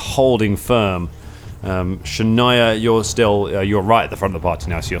mail is holding firm. Shania, you're still you're right at the front of the party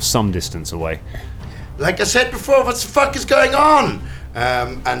now, so you're some distance away. Like I said before, what the fuck is going on?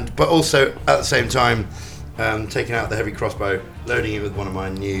 But also at the same time, taking out the heavy crossbow, loading it with one of my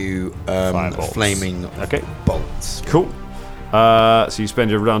new flaming bolts. Cool. So you spend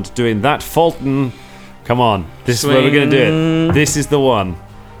your round doing that. Fulton, come on. This is where we're going to do it. This is the one.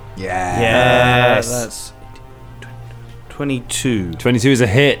 Yeah. Yes. That's 22. 22 is a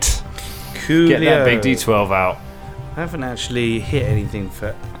hit. Coolio. Get that big D12 out. I haven't actually hit anything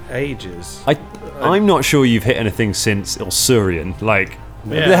for ages. I'm not sure you've hit anything since Ilsurian. Like,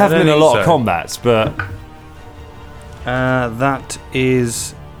 Yeah, there have I been a don't lot think of so. combats, but That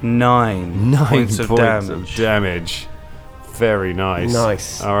is 9 points of damage. Very nice.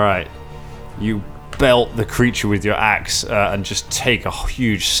 Nice. All right. You belt the creature with your axe and just take a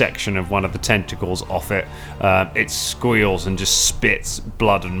huge section of one of the tentacles off it. It squeals and just spits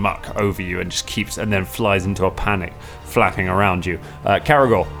blood and muck over you and just keeps and then flies into a panic, flapping around you.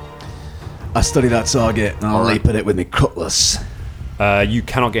 Caragor. I study that target and I'll leap at it with my cutlass. You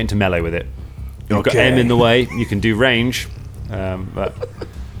cannot get into melee with it. You've got Okay. M in the way. You can do range, but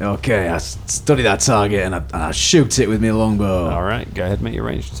Okay, I study that target and I shoot it with my longbow. all right. Go ahead, make your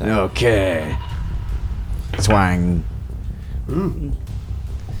ranged attack. Okay. Twang.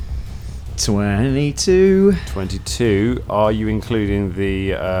 22. 22. Are you including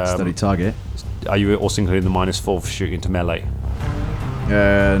the? Study target. Are you also including the -4 for shooting into melee?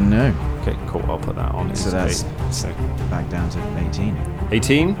 No. Okay, cool. I'll put that on. So that's so back down to 18.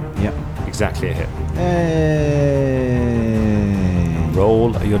 18. Yep. Exactly a hit. Hey.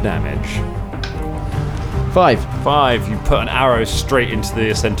 Roll your damage. 5. 5. You put an arrow straight into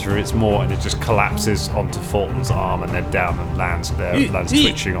the center of its maw, and it just collapses onto Fulton's arm, and then down and lands there, lands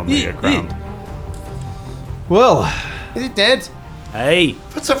twitching on the ground. Well, Is it dead? Hey!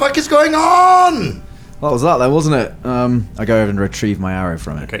 What the fuck is going on? that was that then, wasn't it? I go over and retrieve my arrow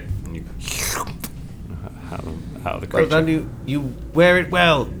from it. Okay. And you out of the Well creature. done, you wear it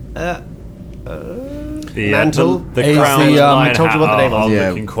well. The Mantle. the Is crown the, and I lion told you what the hat name are was. Yeah.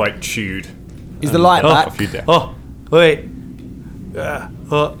 looking quite chewed. Is the light back? Off you down. Oh, wait.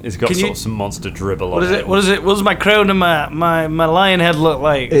 It's got Can sort you- of some monster dribble What on is it? What is it? What does my crown and my lion head look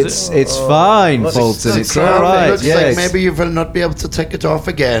like? Is It's fine, Fulton. It's all right. Looks Yes. like maybe you will not be able to take it off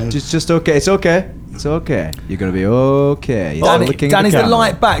again. Just okay. It's okay. It's okay. You're gonna be okay. You're still the king of Dan, is the camel.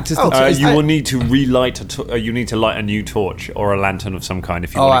 light back? Does you will need to relight. You need to light a new torch or a lantern of some kind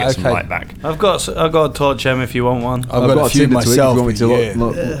if you Oh, want to right, get some okay. light back. I've got a torch, Em, if you want one. I've got a few tinder twig if myself. you want me to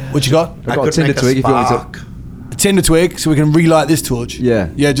but yeah. What you got? I've got a could tinder make twig if you want me spark. A tinder twig, so we can relight this torch. Yeah.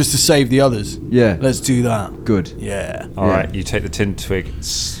 Yeah, just to save the others. Yeah. Let's do that. to. Good. Yeah. All right, you take the tin twig,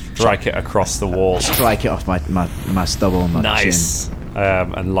 strike it across the wall. Strike it off my stubble and my Nice.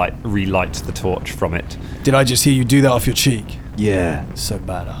 And relight the torch from it. Did I just hear you do that off your cheek? chin. Yeah. So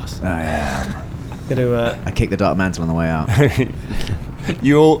badass. I am. Gonna, I kicked the Darkmantle on the way out.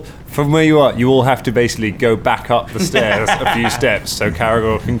 You all, from where you are, you all have to basically go back up the stairs a few steps so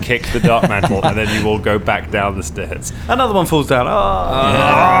Caragor can kick the Darkmantle, and then you all go back down the stairs. Another one falls down.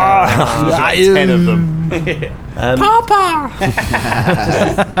 Oh. There's like 10 of them.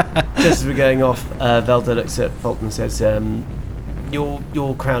 just as we're going off, Velda looks at Fulton and says,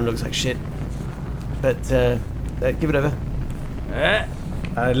 your crown looks like shit, but give it over.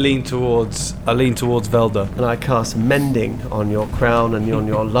 I lean towards Velda. And I cast Mending on your crown and on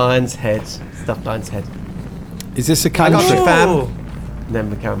your lion's head, stuffed lion's head. Is this a I got cantrip? you, fam. And then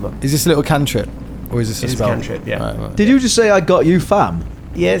we come up. Is this a little cantrip? Or is this a It is a spell? cantrip, yeah. Right. Did you just say I got you, fam?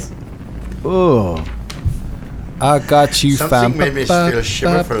 Yes. Oh. I got you, Something fam. made me feel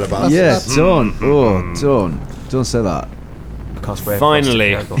shiverful about Yeah, this. don't. Oh, don't say that. Cast Ray of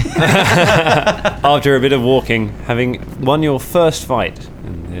Finally. Frost to Caragor. After a bit of walking, having won your first fight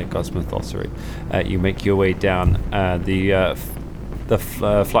in the Godsmouth ossuary, you make your way down. The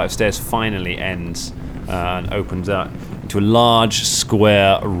flight of stairs finally ends and opens out into a large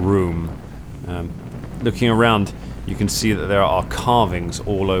square room. Looking around, you can see that there are carvings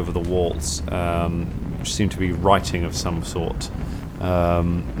all over the walls, which seem to be writing of some sort.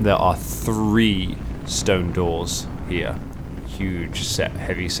 There are 3 stone doors here. Huge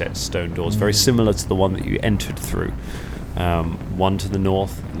heavy set stone doors, very similar to the one that you entered through. One to the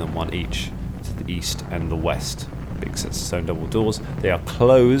north and then one each to the east and the west. Big sets of stone double doors. They are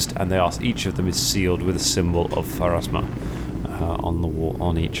closed and each of them is sealed with a symbol of Pharasma on the wall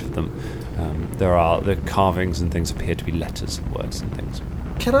on each of them. The carvings and things appear to be letters and words and things.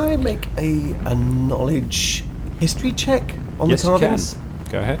 Can I make a knowledge history check on Yes, the you can. carvings?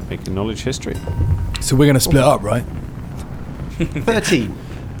 Go ahead, make a knowledge history. So we're going to split up, right? 13.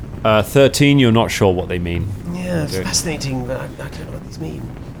 13, you're not sure what they mean. Yeah, it's Okay. fascinating, but I don't know what these mean.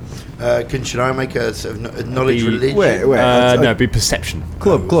 Should I make a sort of knowledge religion? Wait. No, it'd be perception.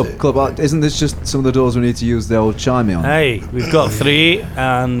 Club. Isn't this just some of the doors we need to use the old chimey on? Hey, we've got 3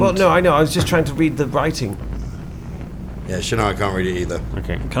 and... Well, no, I know. I was just trying to read the writing. Yeah, Shania, I can't read it either.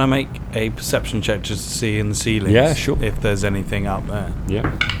 Okay. Can I make a perception check just to see in the ceilings? Yeah, sure. If there's anything up there.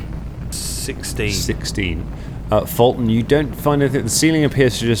 Yeah. 16. 16. Fulton, you don't find anything. The ceiling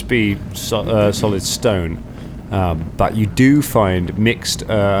appears to just be solid stone, but you do find mixed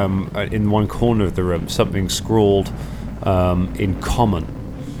in one corner of the room something scrawled in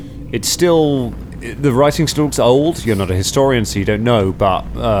common. It's still... The writing still looks old. You're not a historian, so you don't know, but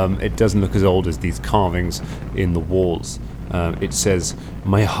it doesn't look as old as these carvings in the walls. It says,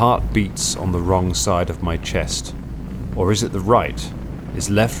 "My heart beats on the wrong side of my chest. Or is it the right? Is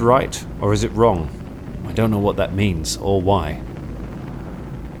left right, or is it wrong? I don't know what that means, or why."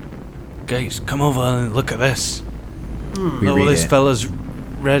 Guys, come over and look at this. We Look read what this it. fella's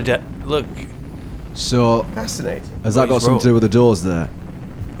read it. Look, So, Fascinating. has that got something to do with the doors there?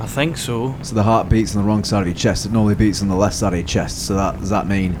 I think so. So the heart beats on the wrong side of your chest. It normally beats on the left side of your chest. So does that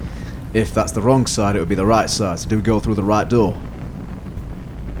mean if that's the wrong side, it would be the right side? So do we go through the right door?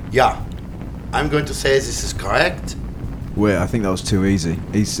 Yeah. I'm going to say this is correct. Wait, I think that was too easy.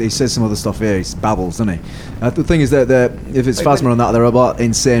 He says some other stuff here. He babbles, doesn't he? The thing is that if it's Phasma on that, they're about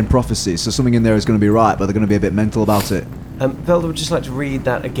insane prophecies. So something in there is going to be right, but they're going to be a bit mental about it. Velda would just like to read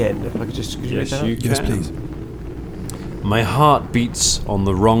that again. If I could just read that. you Yes, can. please. My heart beats on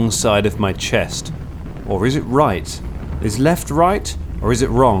the wrong side of my chest. Or is it right? Is left right, or is it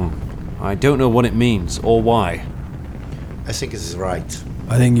wrong? I don't know what it means, or why. I think this is right.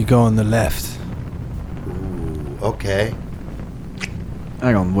 I think you go on the left. Ooh, okay.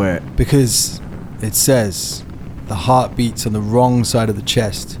 Hang on, wait. Because it says the heart beats on the wrong side of the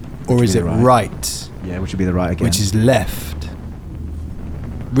chest. Or is it Right. right? Yeah, which would be the right again. Which is left.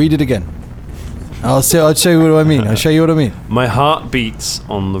 Read it again. I'll show you what I mean. I'll show you what I mean. My heart beats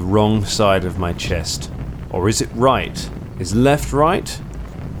on the wrong side of my chest. Or is it right? Is left right?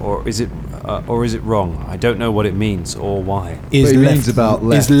 Or is it wrong? I don't know what it means or why. Is But he left means about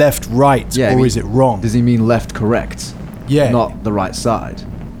left. Is left right, Yeah, I or mean, is it wrong? Does he mean left correct? Yeah. Not the right side.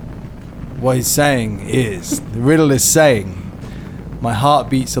 What he's saying is, the riddle is saying, my heart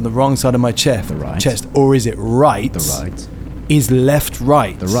beats on the wrong side of my chest. The right. Chest, or is it right? The right. Is left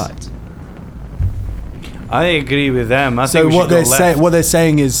right? The right. I agree with them. I So think we what should go they're left.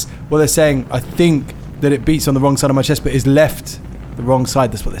 saying, I think that it beats on the wrong side of my chest, but is left the wrong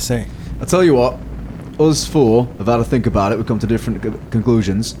side. That's what they're saying. I tell you what, us four have had a think about it. We've come to different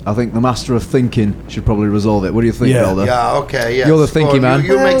conclusions. I think the master of thinking should probably resolve it. What do you think, Yeah. Elder? Yeah, okay, yes. You're the thinky man.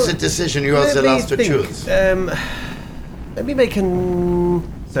 You make Well, the decision. You are the Let me last to think. choose. Let me make an.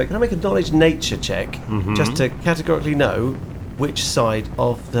 So can I make a knowledge nature check just to categorically know which side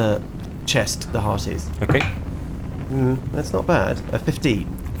of the chest the heart is? Okay. That's not bad. A 15.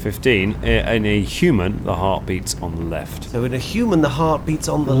 15. In a human, the heart beats on the left. So in a human, the heart beats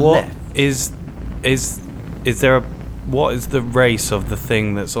on the What left. is there a what is the race of the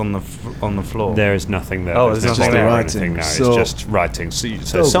thing that's on the floor? There is nothing there. Oh, There's there's no nothing there or there. anything now. So- It's just writing.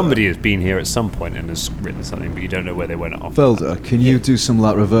 So somebody has been here at some point and has written something, but you don't know where they went off. Felder, can you do some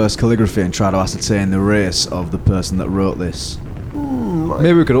like reverse calligraphy and try to ascertain the race of the person that wrote this?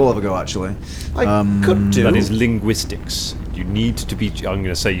 Maybe we could all have a go, actually. I could do. That is linguistics. You need to be. I'm going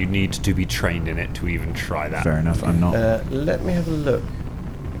to say you need to be trained in it to even try that. Fair enough, I'm not. Let me have a look.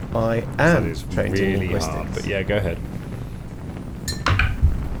 I That am is trained in really linguistics. hard. But yeah, go ahead.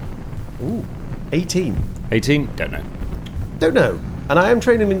 Ooh, 18. 18. Don't know. Don't know. And I am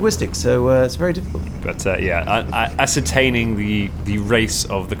trained in linguistics, so it's very difficult. But ascertaining the race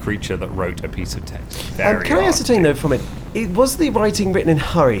of the creature that wrote a piece of text. Very Can I hard. ascertain, though, from it, was the writing written in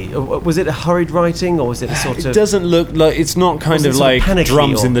hurry? Or was it a hurried writing, or was it a sort It of... doesn't look like it's not kind Was it of sort of like panicky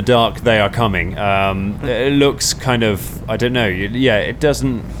drums or- in the dark. They are coming. It looks kind of I don't know. Yeah, it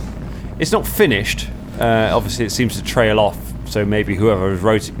doesn't. It's not finished. Obviously, it seems to trail off. So maybe whoever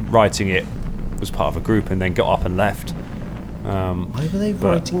was writing it was part of a group and then got up and left. Why were they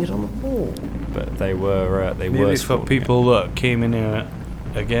writing it on the wall? But they were. They Maybe were it's for scrawling it. people that came in here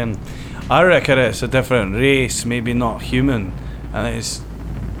again. I reckon it's a different race, maybe not human, and it's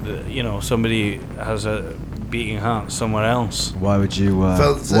somebody has a beating heart somewhere else. Why would you?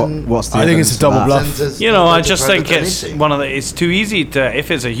 Felton, What's the I think it's evidence a for double that? bluff. Senses- You know, I senses just rather think than it's anything. one of the. It's too easy to.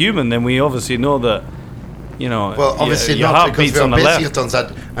 If it's a human, then we obviously know that. Well, obviously your not heart because beats we are on the basing left. it on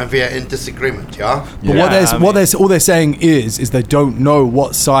that and we are in disagreement, yeah? But all they're saying is they don't know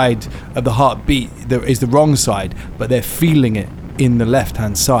what side of the heartbeat is the wrong side, but they're feeling it in the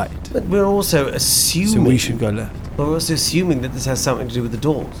left-hand side. But we're also assuming... So we should go left. We're also assuming that this has something to do with the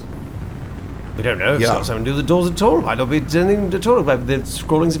doors. We don't know if it's Yeah. got something to do with the doors at all. Might not be anything at all about the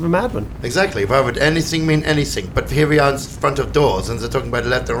scrawlings of a madman. Exactly. Why would anything mean anything? But here we are in front of doors and they're talking about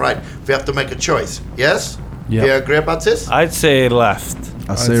left and right. We have to make a choice, yes? Yeah. Do you agree about this? I'd say left.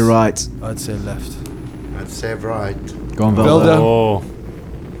 I say right. I'd say left. I'd say right. Go on, Velda. Velda. Oh.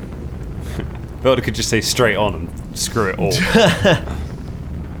 Velda could just say straight on and screw it all.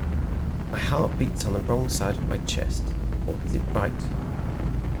 My heart beats on the wrong side of my chest. Or is it right?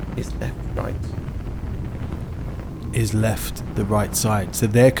 Is left right? Is left the right side. So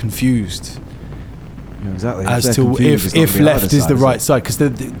they're confused. Yeah, exactly. As to if left is the right side. Because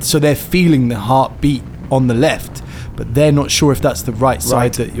they're feeling the heartbeat on the left, but they're not sure if that's the right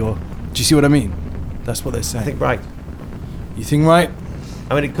side that you're... Do you see what I mean? That's what they're saying. I think right. You think right?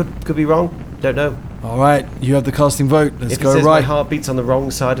 I mean, it could be wrong. Don't know. All right, you have the casting vote. Let's go If it says right. my heart beats on the wrong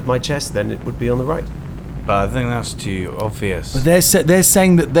side of my chest, then it would be on the right. But I think that's too obvious. But they're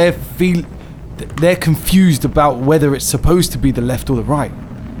saying that they're confused about whether it's supposed to be the left or the right.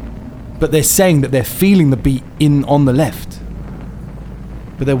 But they're saying that they're feeling the beat on the left.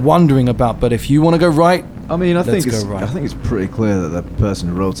 But they're wondering about. But if you want to go right, I mean, I think right. it's pretty clear that the person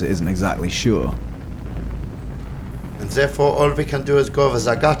who wrote it isn't exactly sure. And therefore, all we can do is go with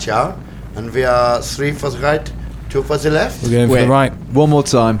the gacha, and we are 3 for the right, 2 for the left. We're going for the right. One more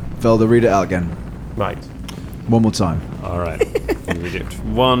time, Velda, read it out again. Right. One more time. All right. Read it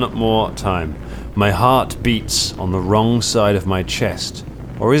one more time. My heart beats on the wrong side of my chest.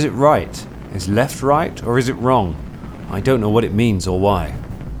 Or is it right? Is left right, or is it wrong? I don't know what it means or why.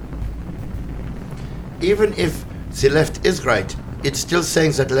 Even if the left is right, it's still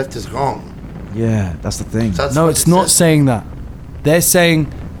saying that left is wrong. Yeah, that's the thing. No, it's not saying that. They're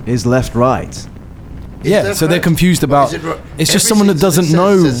saying... Is left right? Yeah, so they're confused about... It's just someone that doesn't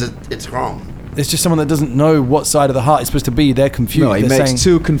know... It's wrong. It's just someone that doesn't know what side of the heart it's supposed to be. They're confused. No, he They're makes saying,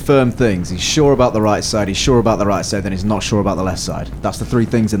 two confirmed things. He's sure about the right side, he's sure about the right side, then he's not sure about the left side. That's the three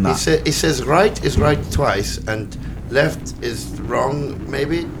things in that. He says right is right twice, and left is wrong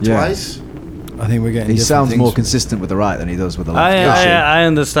maybe twice. I think we're getting... He sounds more consistent with the right than he does with the left. I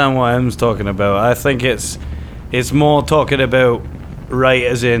understand what M's talking about. I think it's more talking about right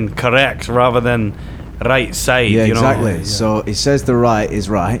as in correct rather than right side. Yeah, you know? exactly. Yeah. So he says the right is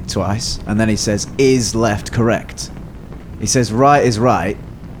right twice, and then he says is left correct. He says right is right,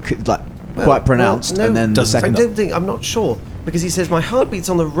 quite pronounced, and then the second. I'm not sure because he says my heart beats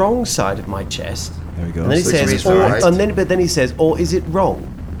on the wrong side of my chest. There we go. And then he says, but then he says, or is it wrong?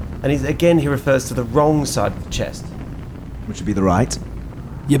 And he refers to the wrong side of the chest, which would be the right.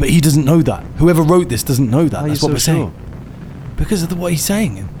 Yeah, but he doesn't know that. Whoever wrote this doesn't know that. That's what we're saying. Sure? Because of what he's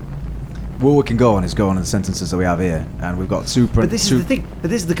saying. What we can go on is go on in the sentences that we have here, and we've got super. But this is the thing.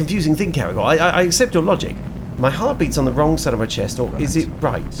 But this is the confusing thing, Caragor. I accept your logic. My heart beats on the wrong side of my chest, or is it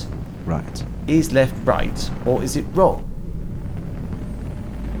right? Right. Is left right, or is it wrong?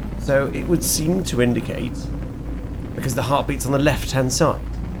 So it would seem to indicate because the heart beats on the left-hand side.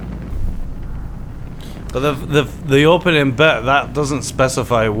 But the opening bit that doesn't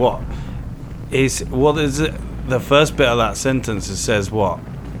specify what is it. The first bit of that sentence it says what?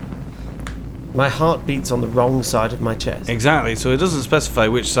 My heart beats on the wrong side of my chest. Exactly. So it doesn't specify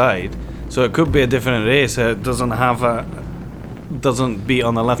which side. So it could be a different array. So it doesn't beat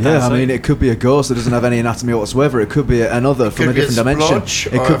on the left hand side. Yeah, I mean it could be a ghost that doesn't have any anatomy whatsoever. It could be another from a different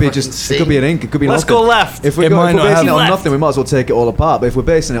dimension. It could be just. It could be an ink. It could be. Let's nothing. go left. If we're basing it on left. nothing, we might as well take it all apart. But if we're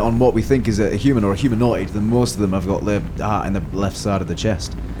basing it on what we think is a human or a humanoid, then most of them have got their heart in the left side of the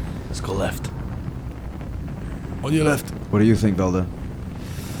chest. Let's go left. On your left. What do you think, Velda?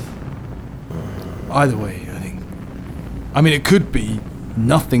 Either way, I think. I mean, it could be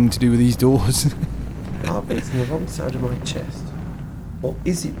nothing to do with these doors. Heart beats on the wrong side of my chest. Or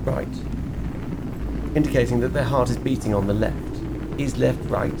is it right? Indicating that their heart is beating on the left. Is left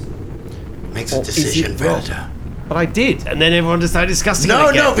right? Makes a decision, Velda. But I did, and then everyone decided discussing it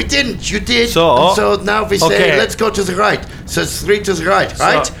again. No, we didn't. You did. So now we say, let's go to the right. So it's 3 to the right,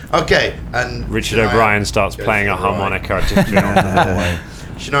 right? Okay. And Richard O'Brien starts playing a harmonica artificially on the hallway.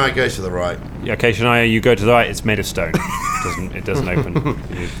 Shania goes to the right. Okay, Shania, you go to the right. It's made of stone. It doesn't open.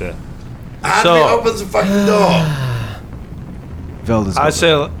 You need the... And we open the fucking door. Velda's I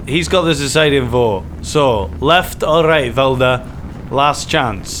say he's got the deciding vote. So left or right, Velda? Last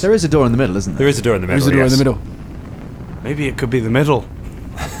chance. There is a door in the middle, isn't there? There is a door in the middle. There's a door in the middle. Maybe it could be the middle.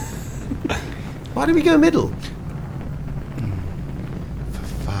 Why do we go middle? For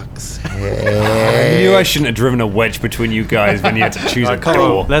fuck's sake. I knew I shouldn't have driven a wedge between you guys when you had to choose a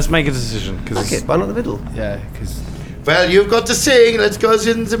door. Let's make a decision. Okay, why not the middle? Yeah, because... Well, you've got to sing. Let's go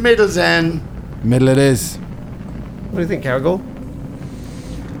in the middle then. Middle it is. What do you think, Caragor?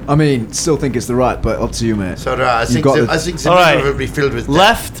 I mean, still think it's the right, but up to you, mate. So I think got the All right. middle will be filled with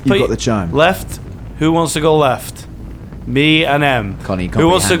Left. You've got the chime. Left. Who wants to go left? Me and M. Connie, who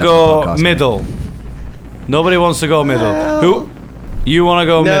wants to go middle? Nobody wants to go middle. Who? You want to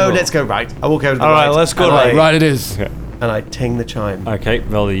go middle? No, let's go right. I walk over to the All right. right, let's go right. Right it is. Okay. and I ting the chime. Okay,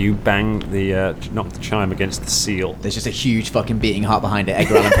 Velda, you bang knock the chime against the seal. There's just a huge fucking beating heart behind it.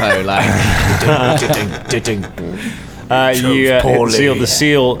 Edgar Allan Poe, like. You hit the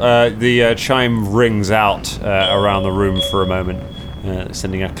seal. The chime rings out around the room for a moment,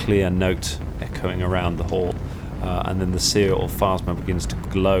 sending a clear note echoing around the hall. And then the seal or phasma begins to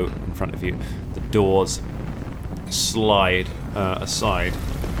glow in front of you. The doors slide aside,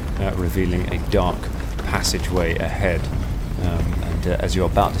 revealing a dark passageway ahead. And as you're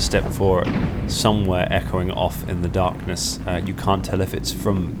about to step forward, somewhere echoing off in the darkness, you can't tell if it's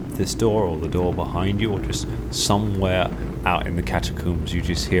from this door or the door behind you, or just somewhere out in the catacombs, you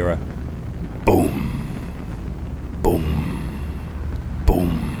just hear a boom, boom,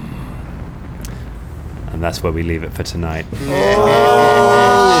 boom. And that's where we leave it for tonight.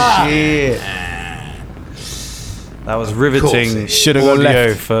 Oh, shit. That was riveting Should've gone audio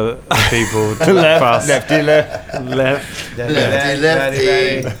left. for people. Lefty.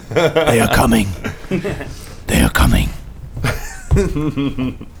 They are coming. They are coming.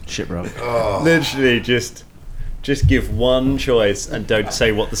 Shit, bro. Literally, just give one choice and don't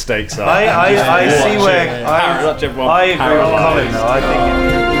say what the stakes are. I see where I agree with Colin though. I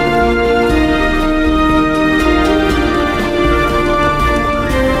think